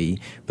to be,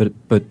 but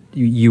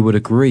you would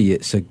agree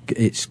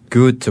it's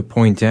good to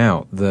point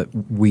out that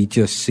we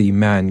just see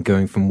man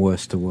going from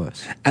worse to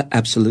worse.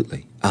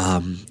 Absolutely.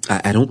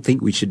 I don't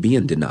think we should be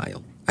in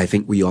denial. I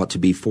think we ought to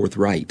be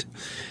forthright,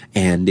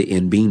 and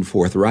in being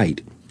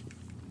forthright,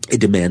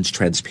 it demands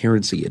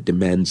transparency. It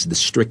demands the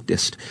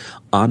strictest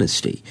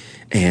honesty,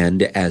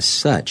 and as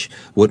such,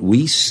 what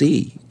we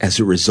see as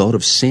a result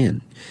of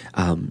sin,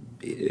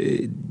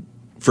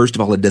 first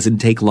of all, it doesn't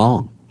take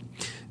long.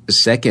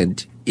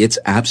 Second, it's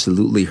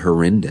absolutely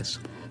horrendous.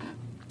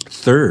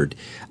 Third,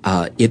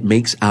 it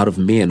makes out of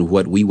men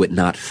what we would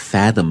not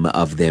fathom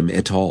of them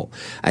at all.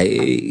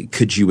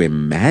 Could you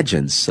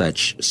imagine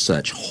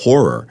such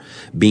horror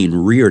being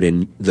reared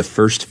in the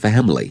first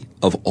family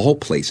of all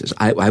places?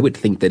 I would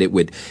think that it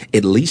would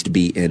at least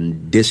be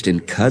in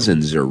distant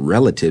cousins or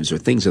relatives or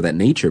things of that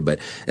nature, but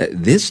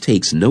this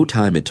takes no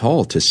time at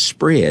all to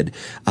spread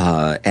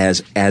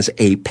as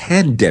a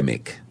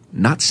pandemic.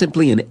 Not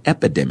simply an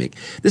epidemic.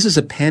 This is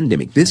a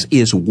pandemic. This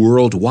is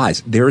worldwide.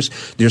 There's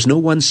no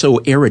one so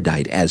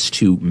erudite as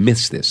to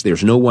miss this.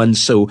 There's no one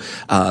so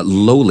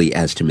lowly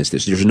as to miss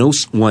this. There's no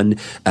one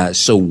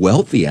so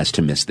wealthy as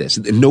to miss this.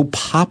 No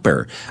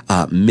pauper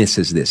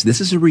misses this.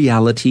 This is a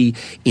reality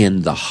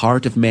in the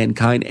heart of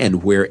mankind,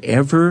 and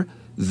wherever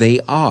they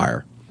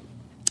are,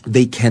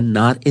 they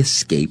cannot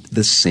escape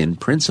the sin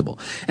principle.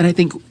 And I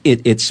think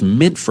it's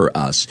meant for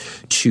us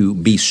to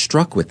be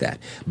struck with that.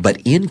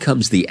 But in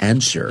comes the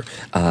answer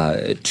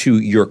to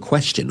your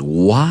question.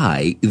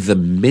 Why the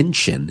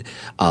mention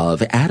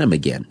of Adam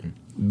again?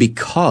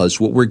 Because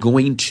what we're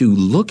going to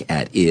look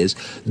at is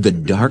the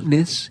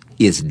darkness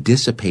is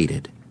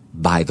dissipated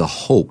by the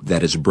hope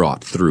that is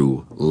brought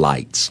through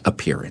light's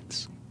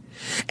appearance.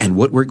 And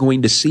what we're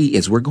going to see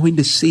is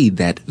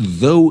that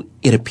though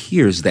it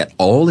appears that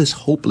all is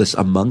hopeless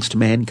amongst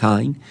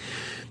mankind,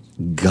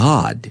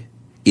 God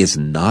is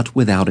not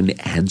without an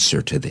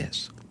answer to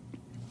this.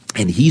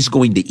 And he's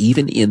going to,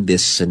 even in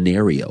this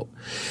scenario,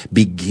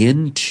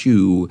 begin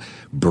to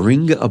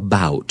bring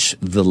about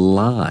the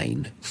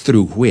line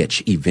through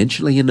which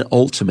eventually and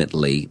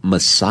ultimately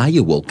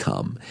Messiah will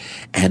come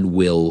and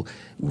will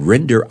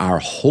render our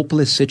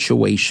hopeless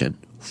situation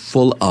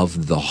full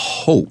of the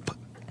hope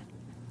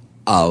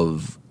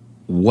of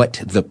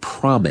what the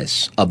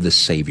promise of the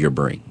Savior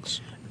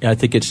brings. Yeah, I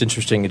think it's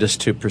interesting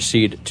just to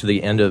proceed to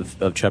the end of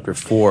chapter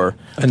 4.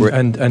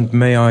 And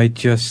may I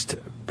just,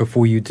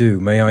 before you do,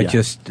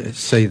 just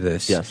say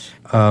this? Yes.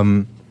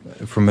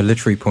 From a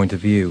literary point of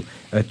view,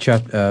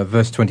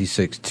 verse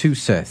 26, to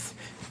Seth,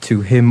 to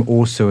him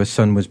also a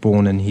son was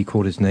born, and he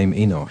called his name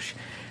Enosh.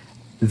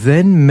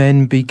 Then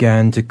men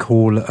began to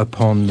call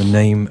upon the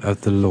name of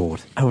the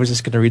Lord. I was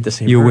just going to read the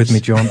same You're verse. with me,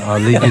 John. I'll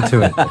leave you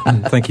to it.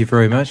 Thank you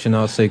very much, and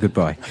I'll say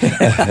goodbye.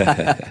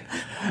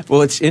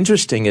 Well, it's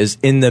interesting is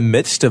in the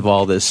midst of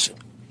all this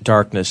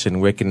darkness and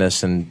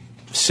wickedness and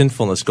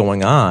sinfulness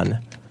going on,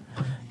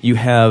 you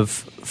have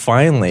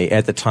finally,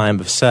 at the time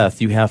of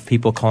Seth, you have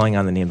people calling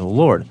on the name of the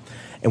Lord.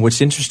 And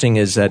what's interesting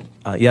is that,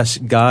 yes,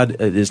 God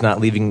is not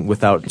leaving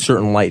without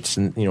certain lights,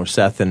 and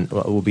Seth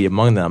will be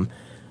among them.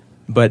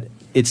 But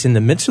it's in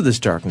the midst of this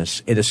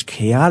darkness, in this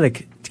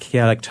chaotic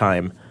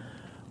time,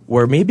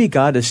 where maybe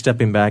God is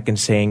stepping back and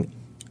saying,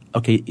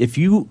 okay, if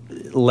you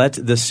let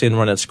this sin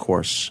run its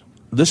course,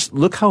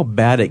 look how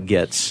bad it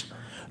gets.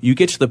 You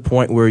get to the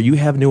point where you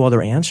have no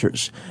other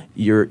answers.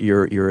 Your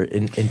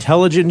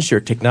intelligence,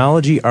 your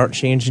technology aren't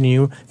changing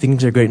you.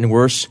 Things are getting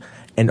worse.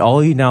 And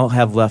all you now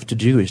have left to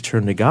do is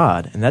turn to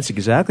God. And that's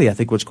exactly, I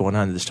think, what's going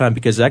on at this time.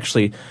 Because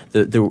actually,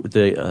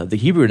 the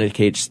Hebrew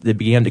indicates they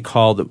began to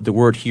call, the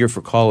word here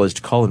for call is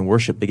to call and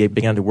worship. They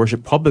began to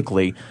worship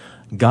publicly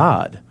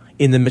God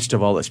in the midst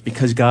of all this.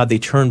 Because they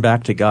turned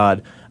back to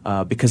God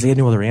because they had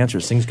no other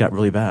answers. Things got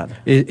really bad.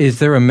 Is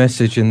there a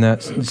message in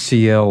that,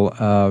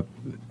 CL,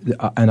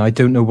 and I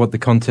don't know what the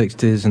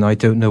context is, and I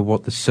don't know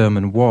what the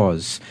sermon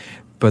was,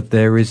 but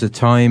there is a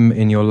time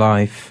in your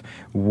life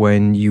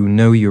when you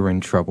know you're in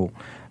trouble,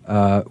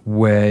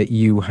 where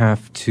you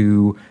have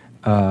to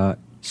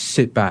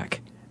sit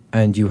back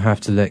and you have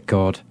to let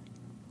God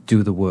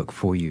do the work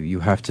for you.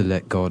 You have to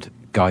let God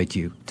guide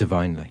you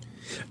divinely.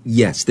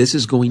 Yes, this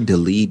is going to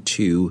lead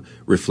to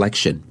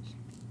reflection,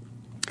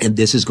 and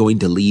this is going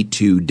to lead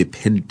to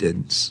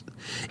dependence.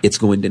 It's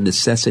going to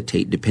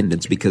necessitate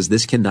dependence, because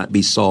this cannot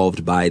be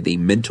solved by the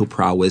mental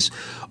prowess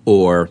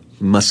or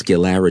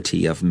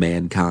muscularity of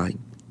mankind.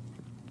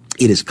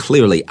 It is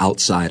clearly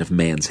outside of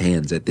man's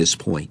hands at this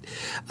point.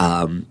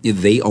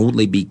 They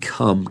only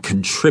become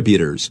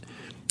contributors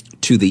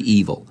to the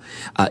evil.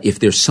 If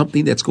there's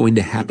something that's going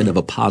to happen of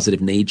a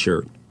positive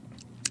nature,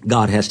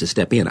 God has to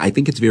step in. I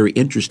think it's very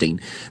interesting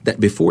that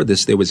before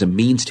this, there was a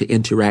means to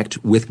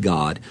interact with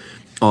God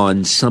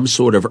on some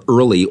sort of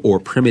early or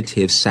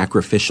primitive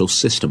sacrificial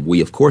system.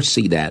 We, of course,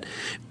 see that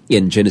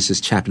in Genesis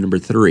chapter number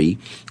 3,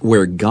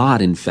 where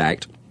God, in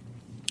fact,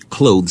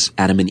 clothes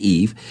Adam and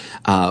Eve.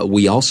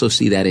 We also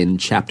see that in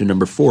chapter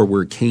number 4,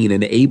 where Cain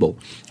and Abel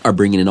are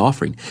bringing an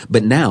offering.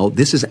 But now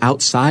this is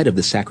outside of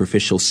the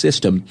sacrificial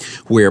system,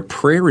 where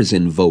prayer is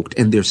invoked,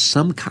 and there's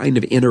some kind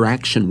of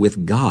interaction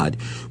with God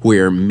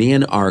where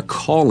men are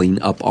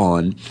calling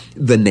upon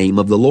the name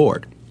of the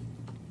Lord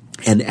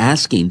and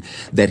asking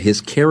that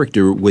his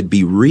character would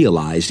be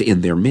realized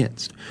in their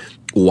midst.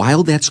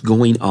 While that's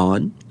going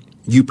on,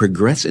 you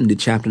progress into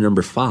chapter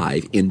number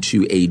 5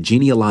 into a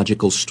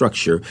genealogical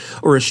structure,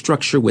 or a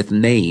structure with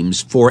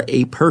names for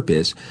a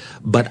purpose.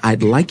 But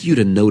I'd like you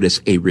to notice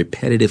a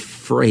repetitive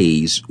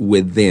phrase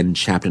within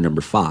chapter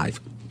number 5.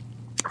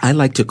 I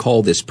like to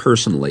call this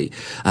personally,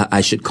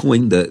 I should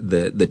coin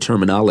the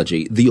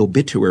terminology, the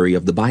obituary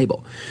of the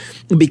Bible.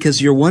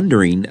 Because you're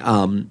wondering,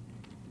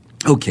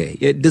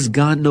 okay, does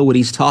God know what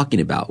he's talking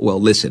about? Well,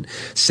 listen,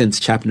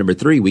 since chapter number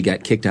 3, we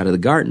got kicked out of the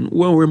garden.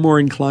 Well, we're more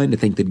inclined to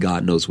think that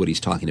God knows what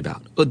he's talking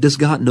about. But does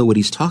God know what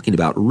he's talking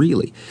about,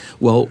 really?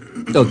 Well,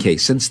 okay,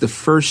 since the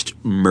first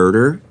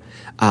murder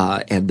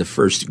and the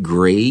first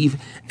grave,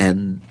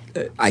 and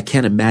I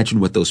can't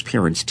imagine what those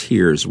parents'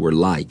 tears were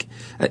like.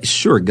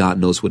 Sure, God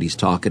knows what he's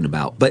talking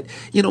about. But,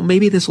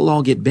 maybe this will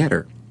all get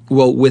better.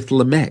 Well, with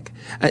Lamech,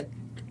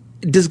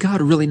 does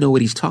God really know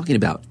what he's talking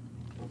about?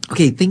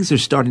 Okay, things are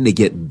starting to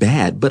get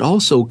bad, but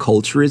also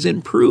culture is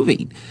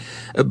improving.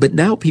 But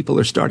now people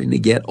are starting to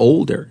get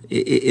older.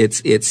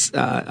 It's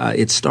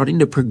starting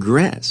to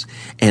progress.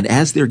 And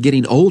as they're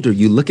getting older,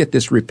 you look at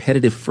this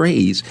repetitive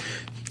phrase,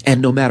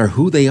 and no matter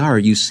who they are,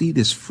 you see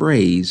this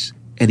phrase,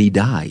 and he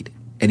died,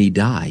 and he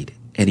died,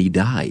 and he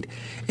died,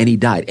 and he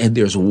died. And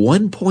there's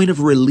one point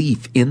of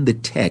relief in the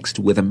text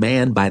with a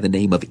man by the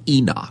name of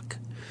Enoch.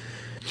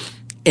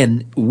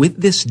 And with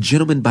this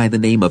gentleman by the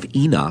name of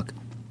Enoch,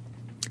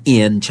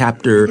 in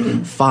chapter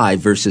 5,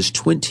 verses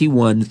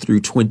 21 through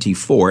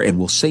 24, and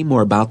we'll say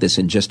more about this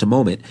in just a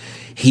moment,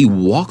 he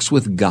walks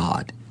with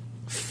God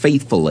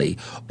faithfully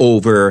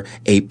over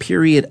a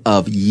period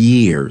of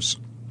years.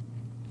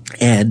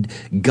 And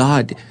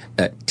God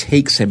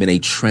takes him in a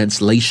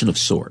translation of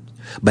sorts.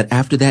 But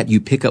after that, you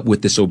pick up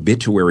with this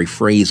obituary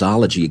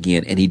phraseology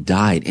again, and he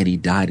died, and he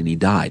died, and he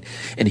died.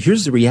 And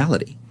here's the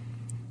reality.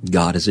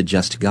 God is a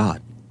just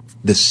God.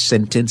 The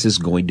sentence is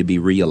going to be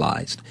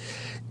realized.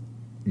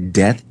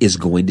 Death is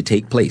going to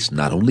take place,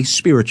 not only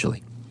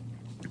spiritually,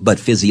 but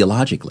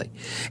physiologically.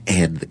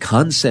 And the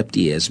concept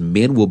is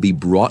men will be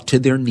brought to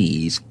their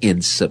knees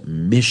in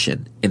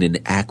submission and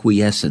in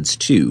acquiescence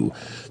to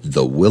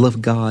the will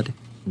of God,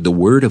 the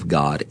word of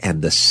God,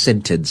 and the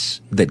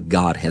sentence that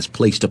God has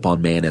placed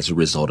upon man as a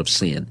result of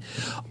sin.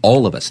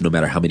 All of us, no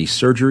matter how many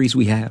surgeries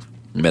we have,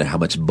 no matter how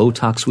much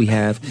Botox we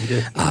have,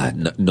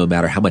 no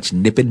matter how much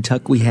nip and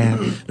tuck we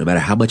have, no matter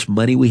how much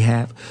money we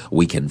have,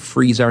 we can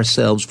freeze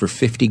ourselves for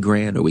 50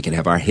 grand, or we can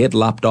have our head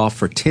lopped off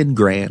for 10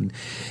 grand.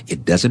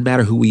 It doesn't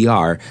matter who we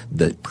are.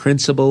 The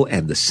principle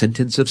and the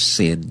sentence of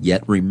sin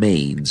yet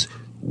remains.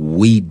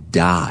 We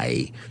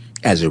die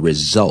as a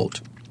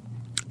result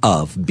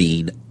of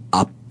being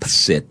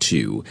opposite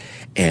to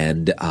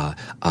and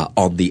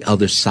on the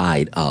other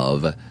side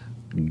of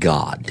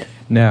God.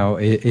 Now,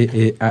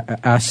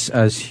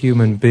 as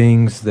human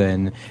beings,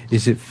 then,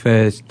 is it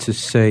fair to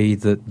say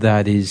that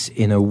that is,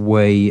 in a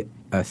way,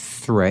 a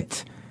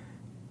threat?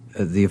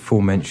 The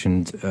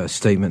aforementioned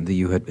statement that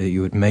you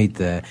had made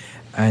there,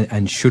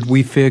 and should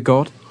we fear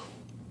God?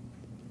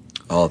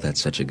 Oh,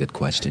 that's such a good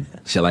question.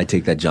 Shall I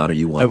take that, John, or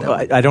you want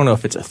that? I don't know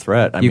if it's a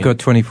threat. You've got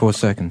 24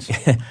 seconds.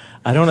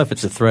 I don't know if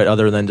it's a threat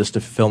other than just to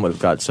fulfill what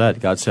God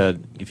said. God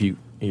said, if you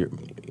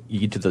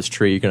eat of this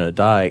tree, you're going to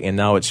die. And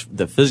now it's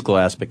the physical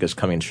aspect is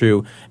coming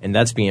true, and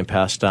that's being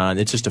passed on.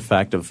 It's just a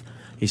fact of,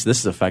 this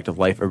is a fact of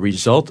life. A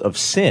result of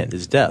sin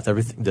is death.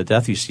 Everything, the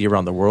death you see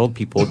around the world,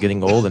 people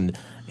getting old,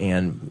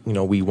 and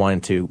we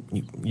wanted to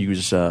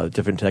use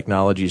different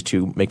technologies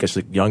to make us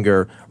look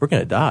younger. We're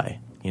going to die,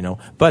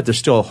 But there's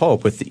still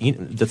hope. With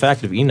the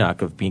fact of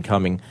Enoch of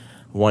becoming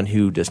one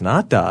who does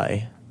not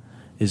die,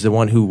 is the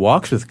one who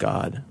walks with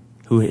God,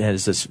 who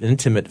has this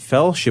intimate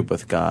fellowship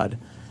with God.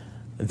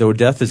 Though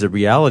death is a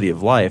reality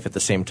of life, at the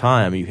same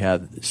time, you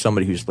have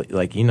somebody who's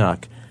like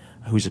Enoch,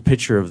 who's a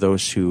picture of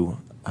those who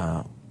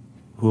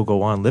will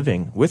go on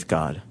living with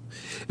God.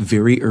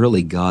 Very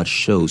early, God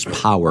shows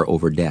power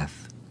over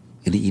death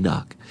in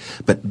Enoch.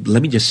 But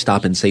let me just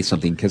stop and say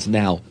something, because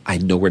now I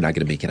know we're not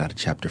going to make it out of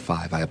chapter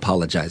 5. I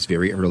apologize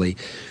very early,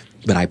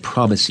 but I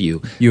promise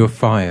you. You're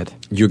fired.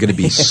 You're going to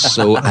be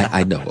so,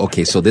 I know.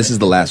 Okay, so this is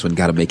the last one.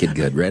 Got to make it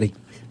good. Ready?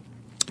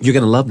 You're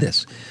going to love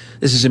this.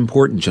 This is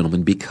important,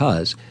 gentlemen,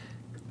 because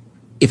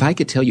if I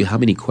could tell you how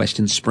many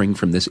questions spring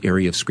from this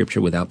area of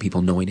Scripture without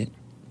people knowing it,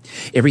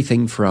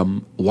 everything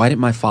from, why did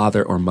my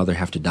father or mother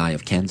have to die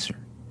of cancer?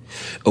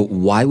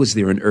 Why was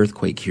there an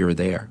earthquake here or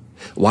there?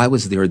 Why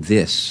was there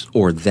this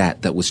or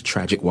that was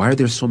tragic? Why are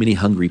there so many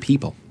hungry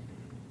people?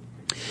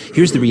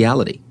 Here's the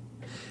reality.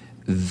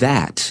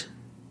 That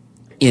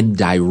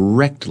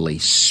indirectly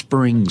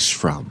springs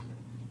from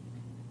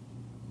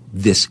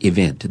this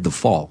event, the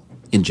fall,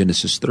 in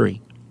Genesis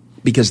 3.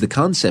 Because the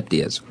concept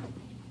is,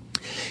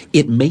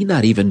 it may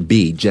not even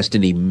be just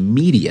an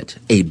immediate,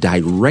 a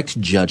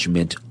direct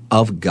judgment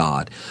of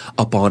God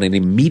upon an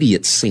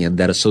immediate sin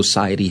that a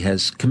society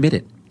has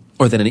committed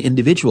or that an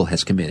individual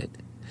has committed.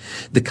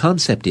 The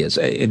concept is,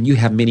 and you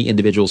have many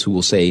individuals who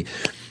will say,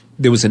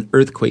 there was an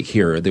earthquake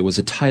here, or there was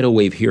a tidal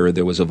wave here, or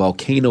there was a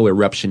volcano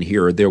eruption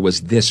here, or there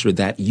was this or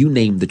that, you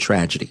name the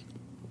tragedy.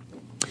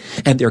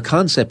 And their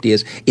concept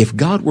is, if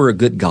God were a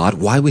good God,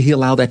 why would he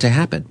allow that to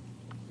happen?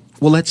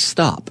 Well, let's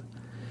stop.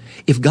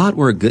 If God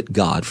were a good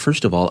God,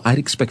 first of all, I'd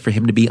expect for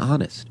him to be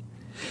honest.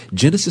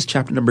 Genesis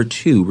chapter number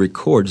 2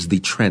 records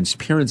the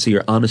transparency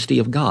or honesty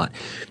of God.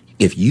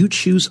 If you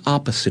choose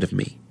opposite of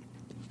me,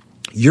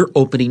 you're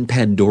opening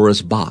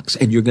Pandora's box,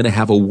 and you're going to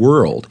have a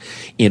world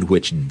in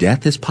which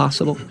death is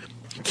possible,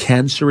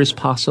 cancer is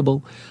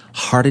possible,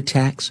 heart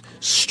attacks,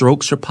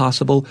 strokes are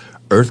possible,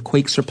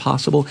 earthquakes are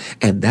possible,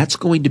 and that's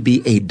going to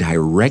be a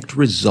direct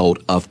result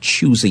of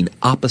choosing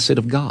opposite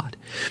of God.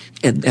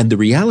 And the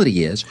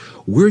reality is,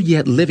 we're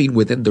yet living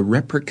within the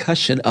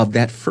repercussion of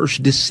that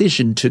first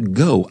decision to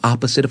go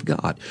opposite of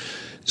God.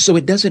 So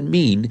it doesn't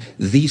mean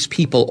these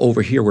people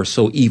over here were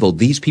so evil,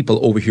 these people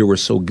over here were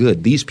so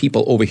good, these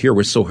people over here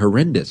were so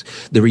horrendous.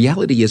 The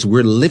reality is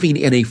we're living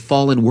in a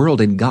fallen world,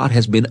 and God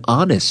has been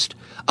honest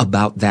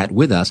about that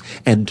with us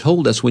and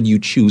told us, when you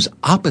choose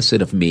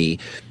opposite of me,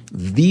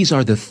 these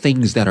are the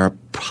things that are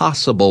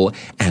possible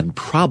and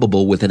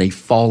probable within a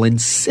fallen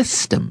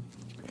system.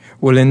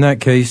 Well, in that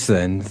case,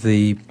 then,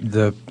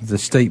 the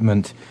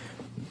statement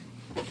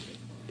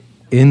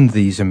in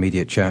these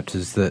immediate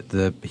chapters that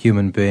the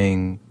human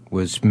being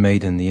was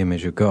made in the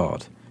image of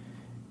God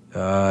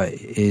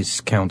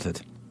is countered.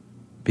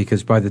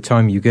 Because by the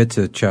time you get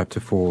to chapter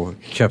 4,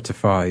 chapter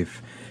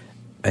 5,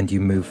 and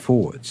you move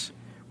forwards,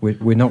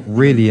 we're not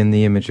really in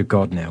the image of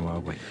God now, are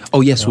we?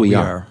 Oh, yes, we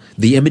are.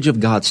 The image of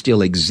God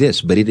still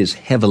exists, but it is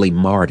heavily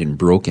marred and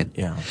broken.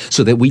 Yeah.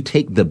 So that we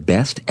take the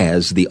best,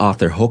 as the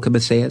author Hokema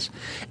says,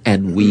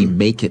 and we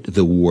make it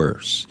the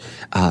worst.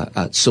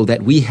 So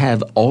that we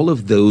have all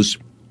of those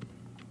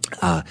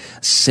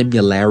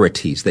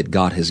similarities that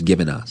God has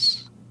given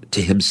us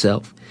to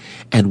himself,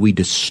 and we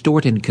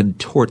distort and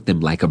contort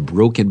them like a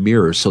broken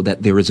mirror so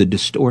that there is a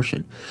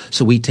distortion.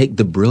 So we take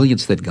the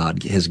brilliance that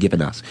God has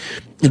given us,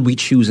 and we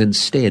choose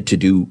instead to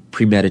do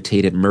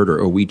premeditated murder,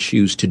 or we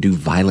choose to do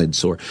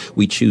violence, or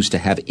we choose to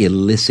have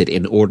illicit,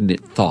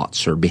 inordinate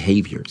thoughts or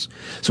behaviors.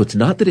 So it's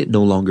not that it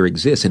no longer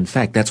exists. In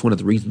fact, that's one of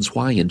the reasons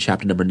why in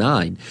chapter number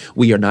 9,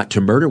 we are not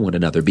to murder one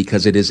another,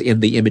 because it is in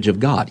the image of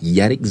God,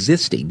 yet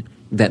existing,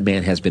 that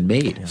man has been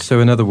made.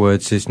 So in other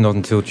words, it's not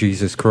until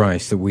Jesus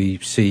Christ that we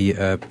see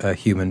a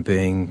human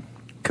being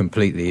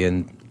completely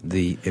in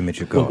the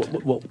image of God.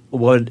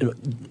 Well,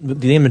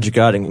 the image of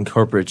God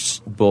incorporates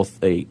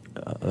both a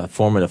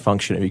form and a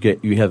function.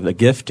 You have a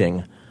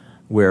gifting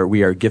where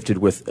we are gifted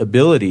with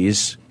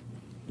abilities,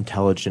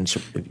 intelligence,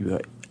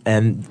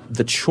 and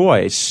the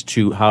choice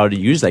to how to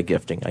use that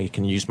gifting. I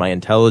can use my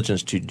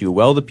intelligence to do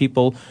well to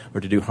people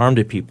or to do harm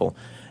to people.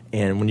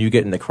 And when you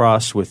get in the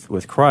cross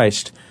with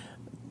Christ,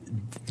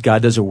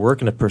 God does a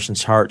work in a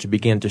person's heart to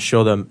begin to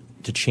show them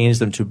to change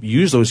them to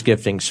use those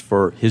giftings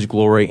for His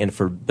glory and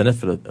for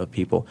benefit of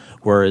people.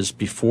 Whereas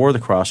before the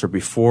cross or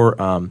before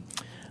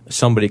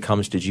somebody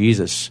comes to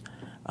Jesus,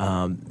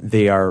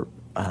 they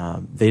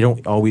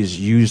don't always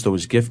use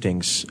those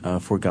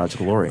giftings for God's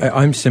glory.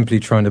 I'm simply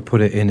trying to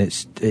put it in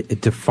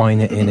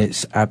define it in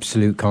its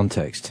absolute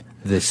context.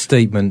 The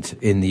statement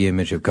in the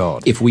image of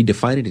God. If we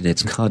define it in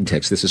its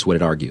context, this is what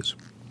it argues.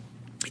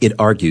 It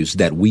argues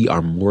that we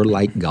are more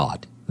like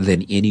God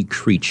than any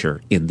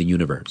creature in the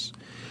universe.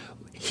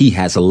 He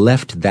has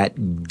left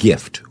that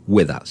gift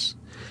with us.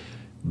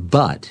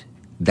 But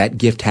that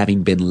gift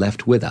having been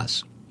left with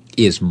us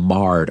is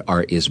marred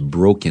or is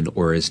broken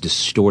or is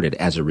distorted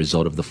as a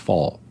result of the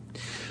fall.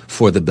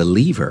 For the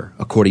believer,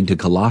 according to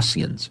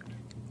Colossians,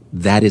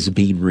 that is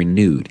being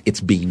renewed.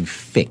 It's being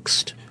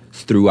fixed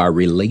through our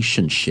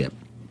relationship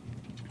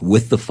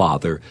with the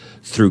Father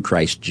through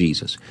Christ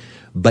Jesus.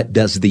 But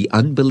does the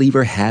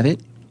unbeliever have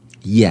it?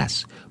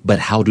 Yes. But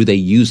how do they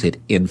use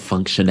it in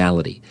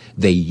functionality?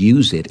 They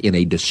use it in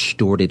a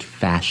distorted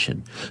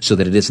fashion so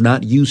that it is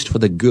not used for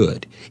the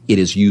good. It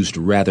is used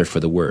rather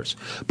for the worse.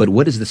 But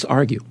what does this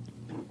argue?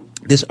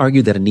 This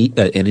argues that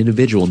an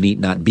individual need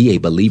not be a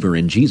believer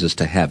in Jesus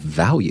to have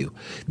value.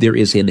 There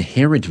is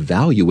inherent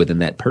value within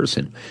that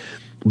person.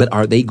 But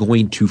are they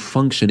going to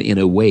function in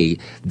a way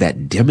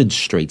that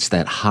demonstrates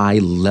that high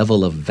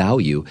level of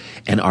value?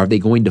 And are they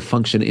going to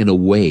function in a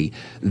way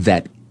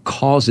that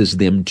causes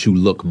them to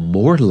look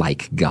more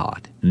like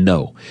God?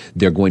 No.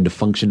 They're going to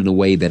function in a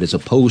way that is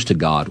opposed to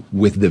God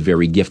with the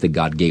very gift that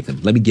God gave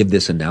them. Let me give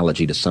this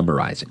analogy to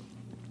summarize it.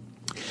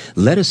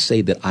 Let us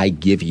say that I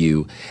give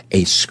you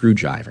a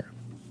screwdriver.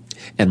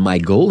 And my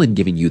goal in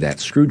giving you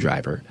that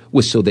screwdriver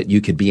was so that you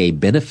could be a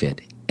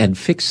benefit and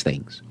fix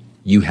things.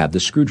 You have the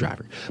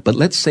screwdriver. But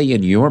let's say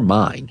in your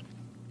mind,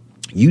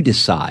 you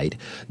decide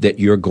that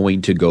you're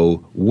going to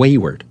go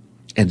wayward.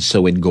 And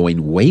so in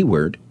going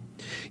wayward,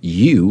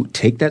 you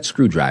take that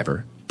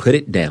screwdriver, put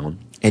it down,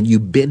 and you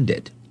bend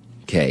it.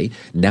 Okay?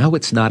 Now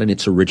it's not in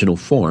its original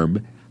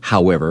form.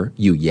 However,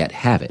 you yet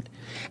have it.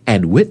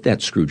 And with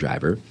that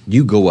screwdriver,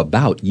 you go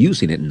about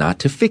using it not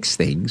to fix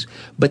things,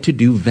 but to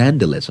do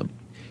vandalism.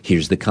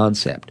 Here's the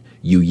concept.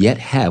 You yet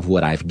have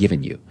what I've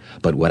given you,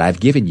 but what I've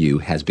given you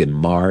has been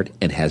marred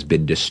and has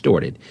been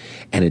distorted.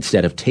 And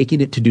instead of taking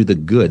it to do the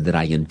good that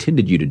I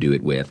intended you to do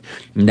it with,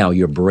 now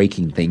you're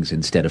breaking things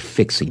instead of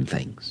fixing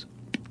things.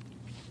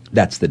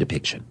 That's the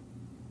depiction.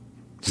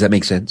 Does that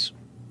make sense?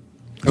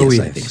 Oh, yes,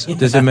 yes. I think so.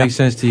 Does it make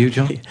sense to you,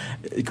 John?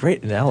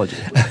 Great analogy.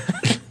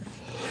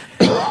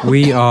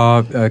 We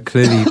are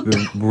clearly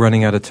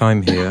running out of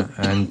time here,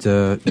 and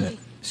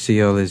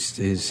CL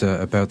is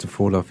about to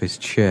fall off his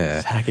chair.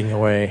 It's hacking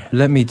away.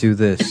 Let me do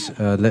this.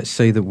 Let's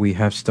say that we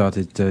have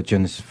started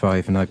Genesis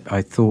 5, and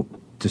I thought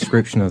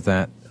description of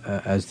that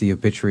as the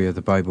obituary of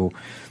the Bible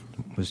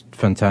was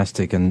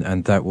fantastic,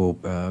 and that will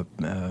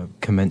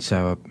commence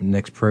our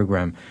next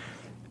program.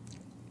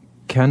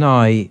 Can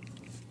I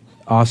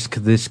ask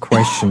this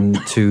question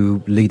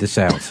to lead us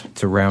out,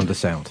 to round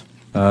us out?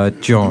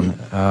 John,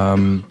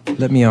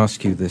 let me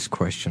ask you this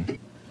question.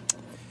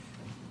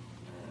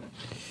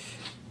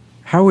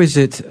 How is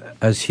it,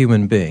 as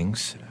human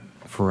beings,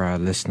 for our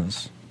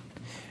listeners,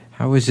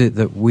 how is it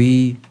that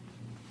we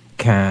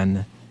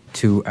can,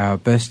 to our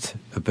best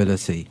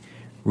ability,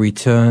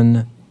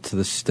 return to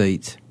the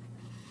state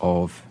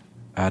of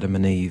Adam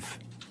and Eve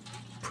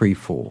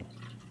pre-fall?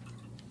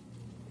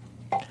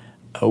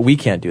 We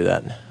can't do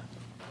that.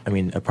 I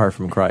mean, apart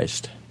from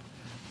Christ.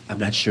 I'm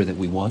not sure that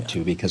we want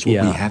to, because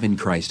what we have in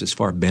Christ is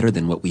far better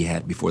than what we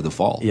had before the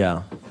fall.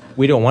 Yeah.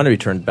 We don't want to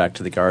return back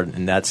to the garden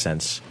in that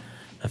sense.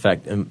 In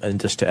fact,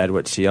 and just to add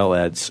what CL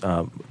adds,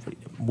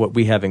 what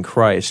we have in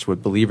Christ,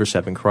 what believers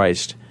have in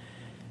Christ,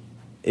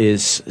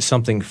 is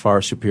something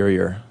far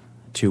superior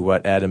to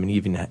what Adam and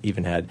Eve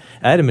even had.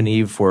 Adam and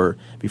Eve were,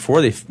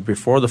 before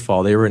the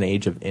fall, they were in an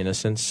age of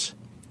innocence.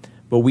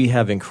 What we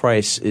have in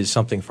Christ is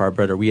something far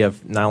better. We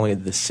have not only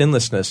the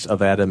sinlessness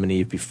of Adam and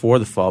Eve before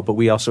the fall, but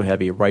we also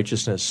have a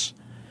righteousness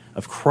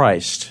of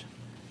Christ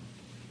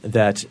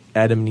that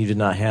Adam and Eve did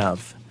not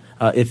have.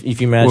 If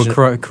you imagine,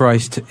 well,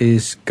 Christ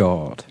is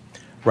God.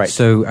 Right.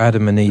 So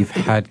Adam and Eve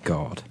had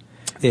God.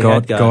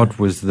 God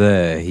was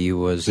there. He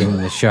was in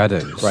the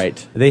shadows.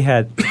 Right. They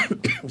had.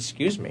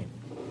 Excuse me.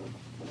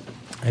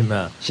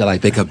 Shall I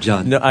pick up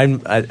John? No, I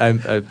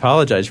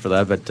apologize for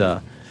that,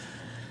 but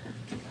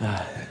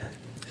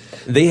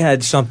they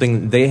had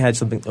something.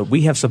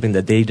 We have something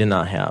that they did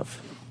not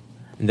have,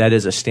 and that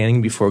is a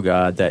standing before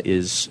God. That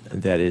is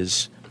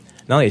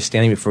not only a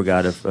standing before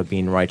God of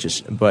being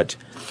righteous, but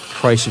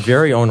Christ's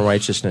very own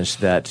righteousness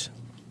that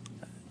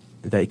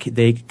they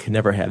could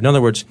never have. In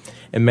other words,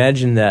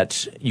 imagine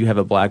that you have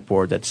a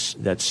blackboard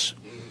that's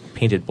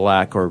painted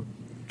black or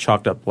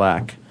chalked up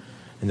black,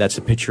 and that's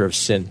a picture of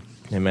sin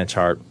in man's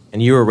heart.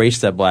 And you erase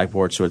that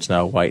blackboard so it's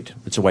now white.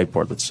 It's a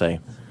whiteboard, let's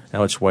say.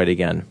 Now it's white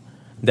again.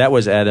 That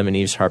was Adam and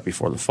Eve's heart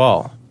before the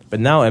fall.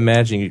 But now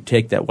imagine you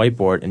take that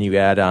whiteboard and you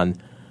add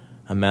on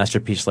a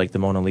masterpiece like the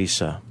Mona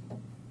Lisa.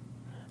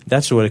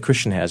 That's what a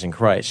Christian has in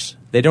Christ.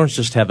 They don't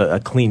just have a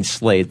clean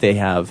slate. They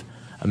have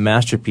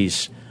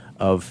masterpiece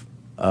of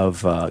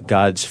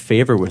God's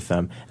favor with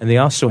them. And we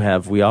also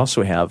have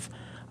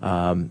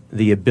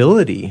the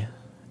ability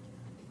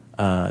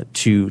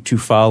to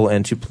follow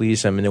and to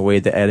please Him in a way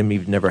that Adam and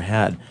Eve never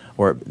had,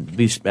 or at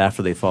least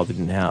after they fall, they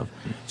didn't have.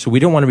 So we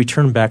don't want to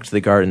return back to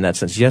the garden in that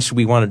sense. Yes,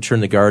 we want to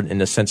turn the garden in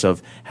the sense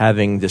of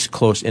having this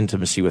close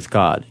intimacy with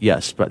God.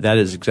 Yes, but that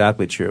is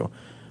exactly true.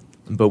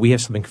 But we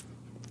have something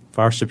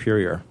far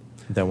superior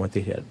than what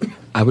they had.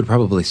 I would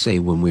probably say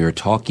when we are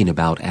talking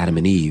about Adam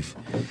and Eve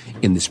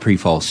in this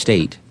pre-fall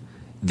state,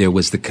 there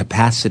was the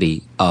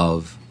capacity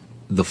of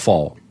the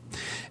fall.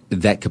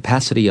 That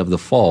capacity of the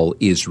fall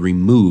is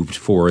removed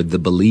for the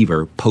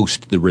believer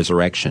post the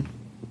resurrection.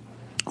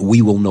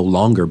 We will no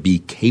longer be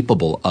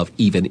capable of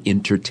even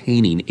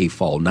entertaining a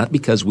fall, not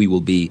because we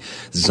will be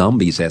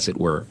zombies, as it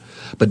were,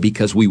 but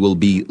because we will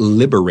be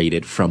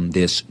liberated from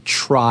this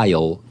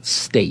trial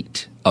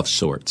state of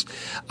sorts.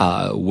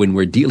 When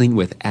we're dealing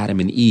with Adam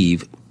and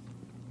Eve,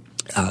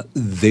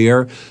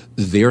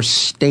 their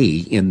stay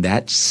in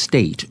that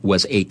state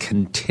was a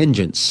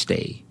contingent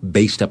stay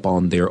based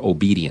upon their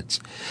obedience.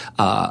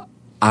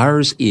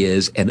 Ours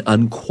is an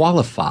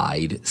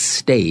unqualified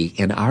stay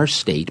in our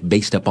state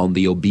based upon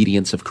the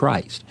obedience of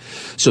Christ.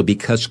 So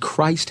because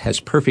Christ has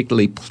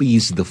perfectly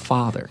pleased the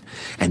Father,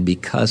 and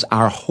because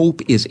our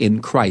hope is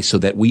in Christ so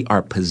that we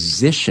are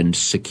positioned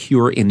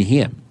secure in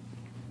Him,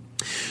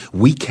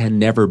 we can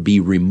never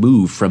be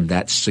removed from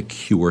that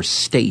secure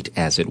state,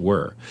 as it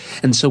were.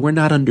 And so we're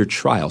not under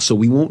trial. So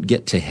we won't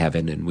get to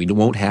heaven and we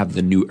won't have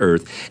the new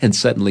earth. And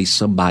suddenly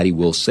somebody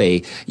will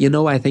say,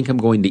 I think I'm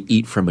going to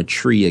eat from a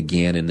tree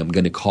again and I'm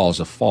going to cause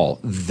a fall.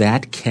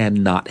 That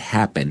cannot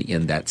happen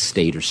in that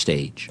state or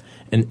stage.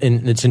 And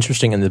it's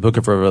interesting, in the book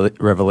of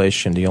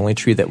Revelation, the only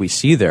tree that we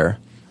see there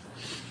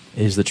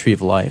is the tree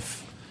of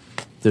life.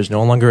 There's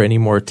no longer any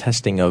more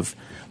testing of,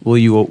 will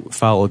you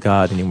follow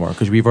God anymore?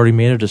 Because we've already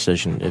made a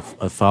decision.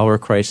 If a follower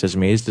of Christ has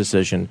made his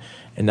decision,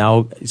 and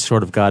now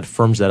sort of God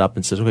firms that up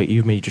and says, okay,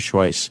 you've made your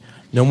choice.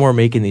 No more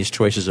making these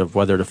choices of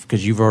whether to,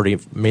 because you've already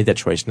made that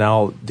choice.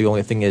 Now the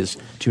only thing is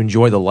to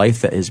enjoy the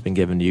life that has been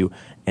given to you.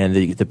 And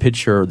the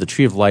picture, the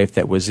tree of life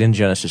that was in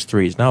Genesis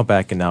 3 is now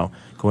back and now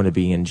going to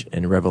be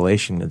in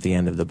Revelation at the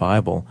end of the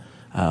Bible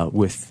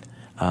with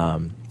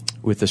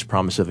this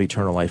promise of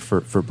eternal life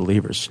for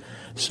believers.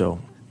 So.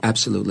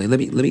 Absolutely.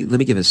 Let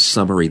me give a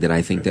summary that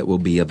I think that will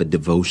be of a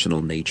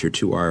devotional nature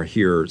to our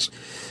hearers.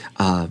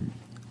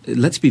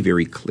 Let's be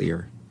very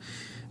clear.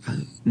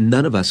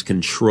 None of us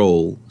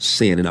control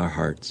sin in our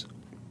hearts.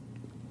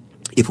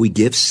 If we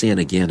give sin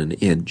again an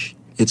inch,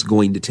 it's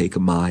going to take a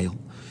mile.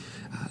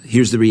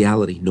 Here's the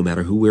reality. No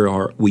matter who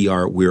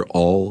we're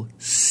all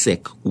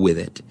sick with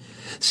it.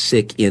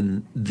 Sick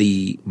in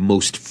the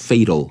most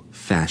fatal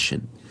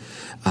fashion.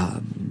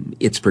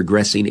 It's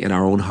progressing in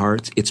our own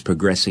hearts. It's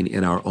progressing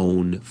in our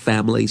own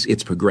families.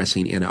 It's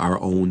progressing in our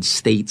own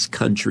states,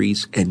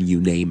 countries, and you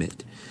name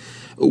it.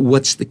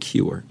 What's the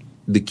cure?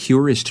 The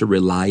cure is to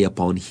rely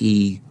upon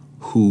He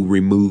who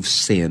removes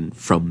sin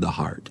from the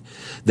heart.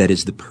 That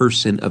is the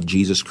person of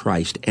Jesus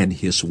Christ and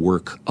His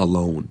work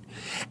alone.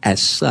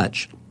 As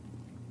such,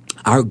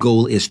 our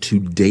goal is to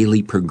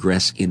daily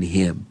progress in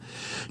Him,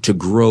 to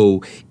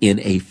grow in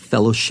a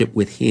fellowship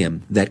with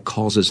Him that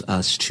causes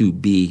us to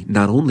be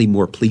not only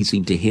more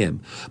pleasing to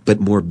Him, but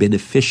more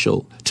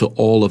beneficial to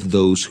all of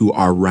those who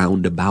are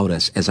round about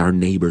us as our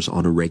neighbors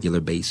on a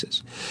regular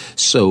basis.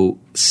 So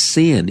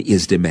sin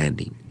is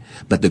demanding,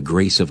 but the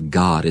grace of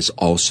God is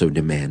also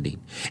demanding.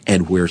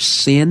 And where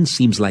sin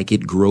seems like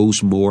it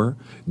grows more,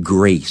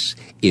 grace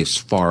is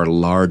far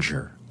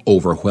larger,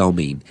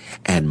 overwhelming,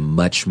 and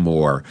much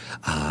more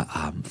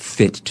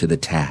fit to the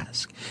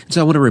task. And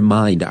so I want to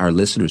remind our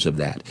listeners of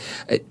that.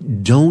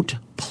 Don't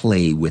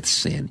play with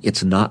sin.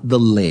 It's not the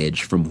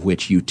ledge from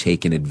which you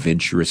take an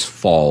adventurous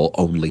fall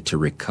only to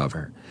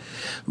recover.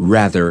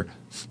 Rather,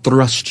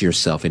 thrust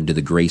yourself into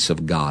the grace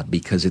of God,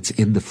 because it's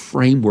in the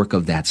framework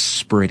of that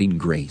spreading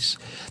grace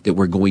that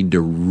we're going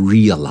to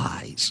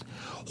realize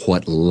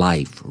what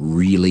life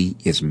really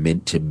is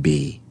meant to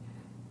be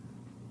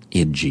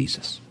in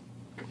Jesus.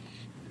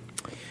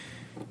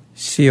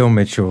 C.L.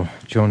 Mitchell,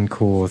 John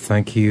Core,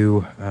 thank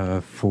you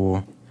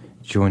for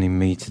joining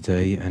me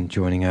today and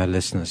joining our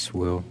listeners.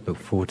 We'll look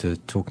forward to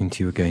talking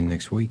to you again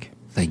next week.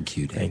 Thank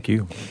you, Dave. Thank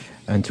you.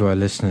 And to our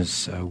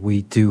listeners,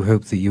 we do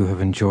hope that you have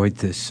enjoyed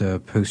this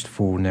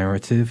post-fall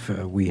narrative.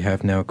 We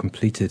have now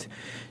completed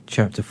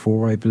chapter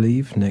 4, I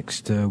believe.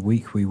 Next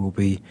week we will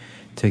be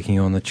taking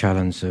on the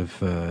challenge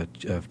of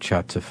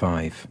chapter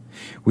 5.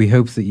 We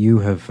hope that you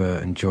have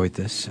enjoyed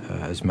this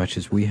as much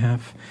as we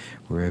have,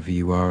 wherever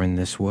you are in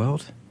this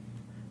world.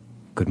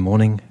 Good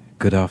morning,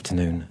 good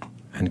afternoon,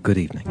 and good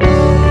evening.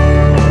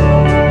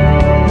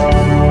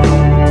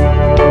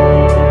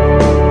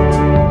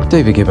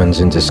 David Gibbons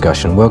in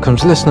Discussion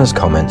welcomes listeners'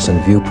 comments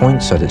and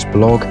viewpoints at its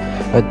blog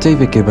at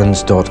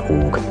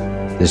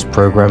davidgibbons.org. This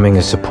programming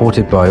is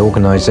supported by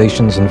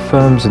organizations and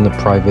firms in the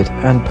private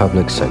and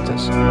public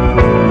sectors.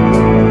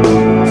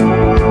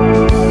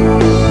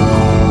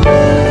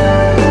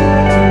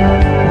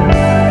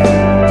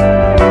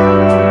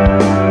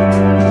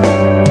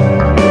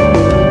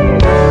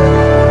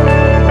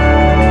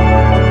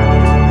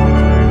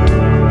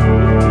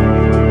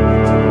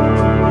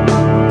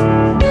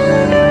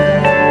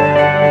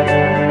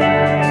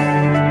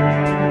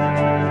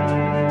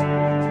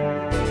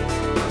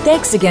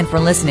 Thanks again for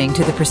listening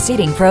to the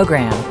preceding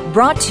program,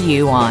 brought to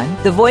you on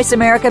the Voice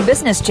America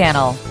Business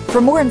Channel.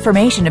 For more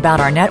information about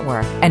our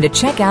network and to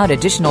check out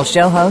additional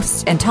show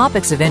hosts and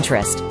topics of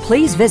interest,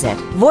 please visit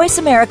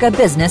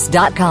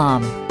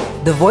voiceamericabusiness.com.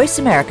 The Voice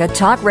America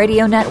Talk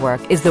Radio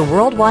Network is the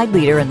worldwide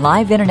leader in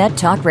live Internet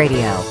talk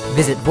radio.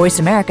 Visit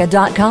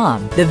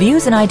voiceamerica.com. The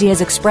views and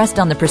ideas expressed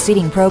on the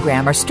preceding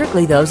program are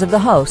strictly those of the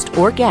host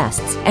or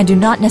guests and do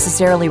not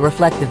necessarily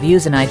reflect the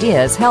views and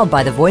ideas held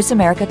by the Voice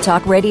America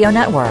Talk Radio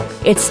Network,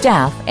 its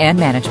staff, and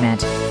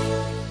management.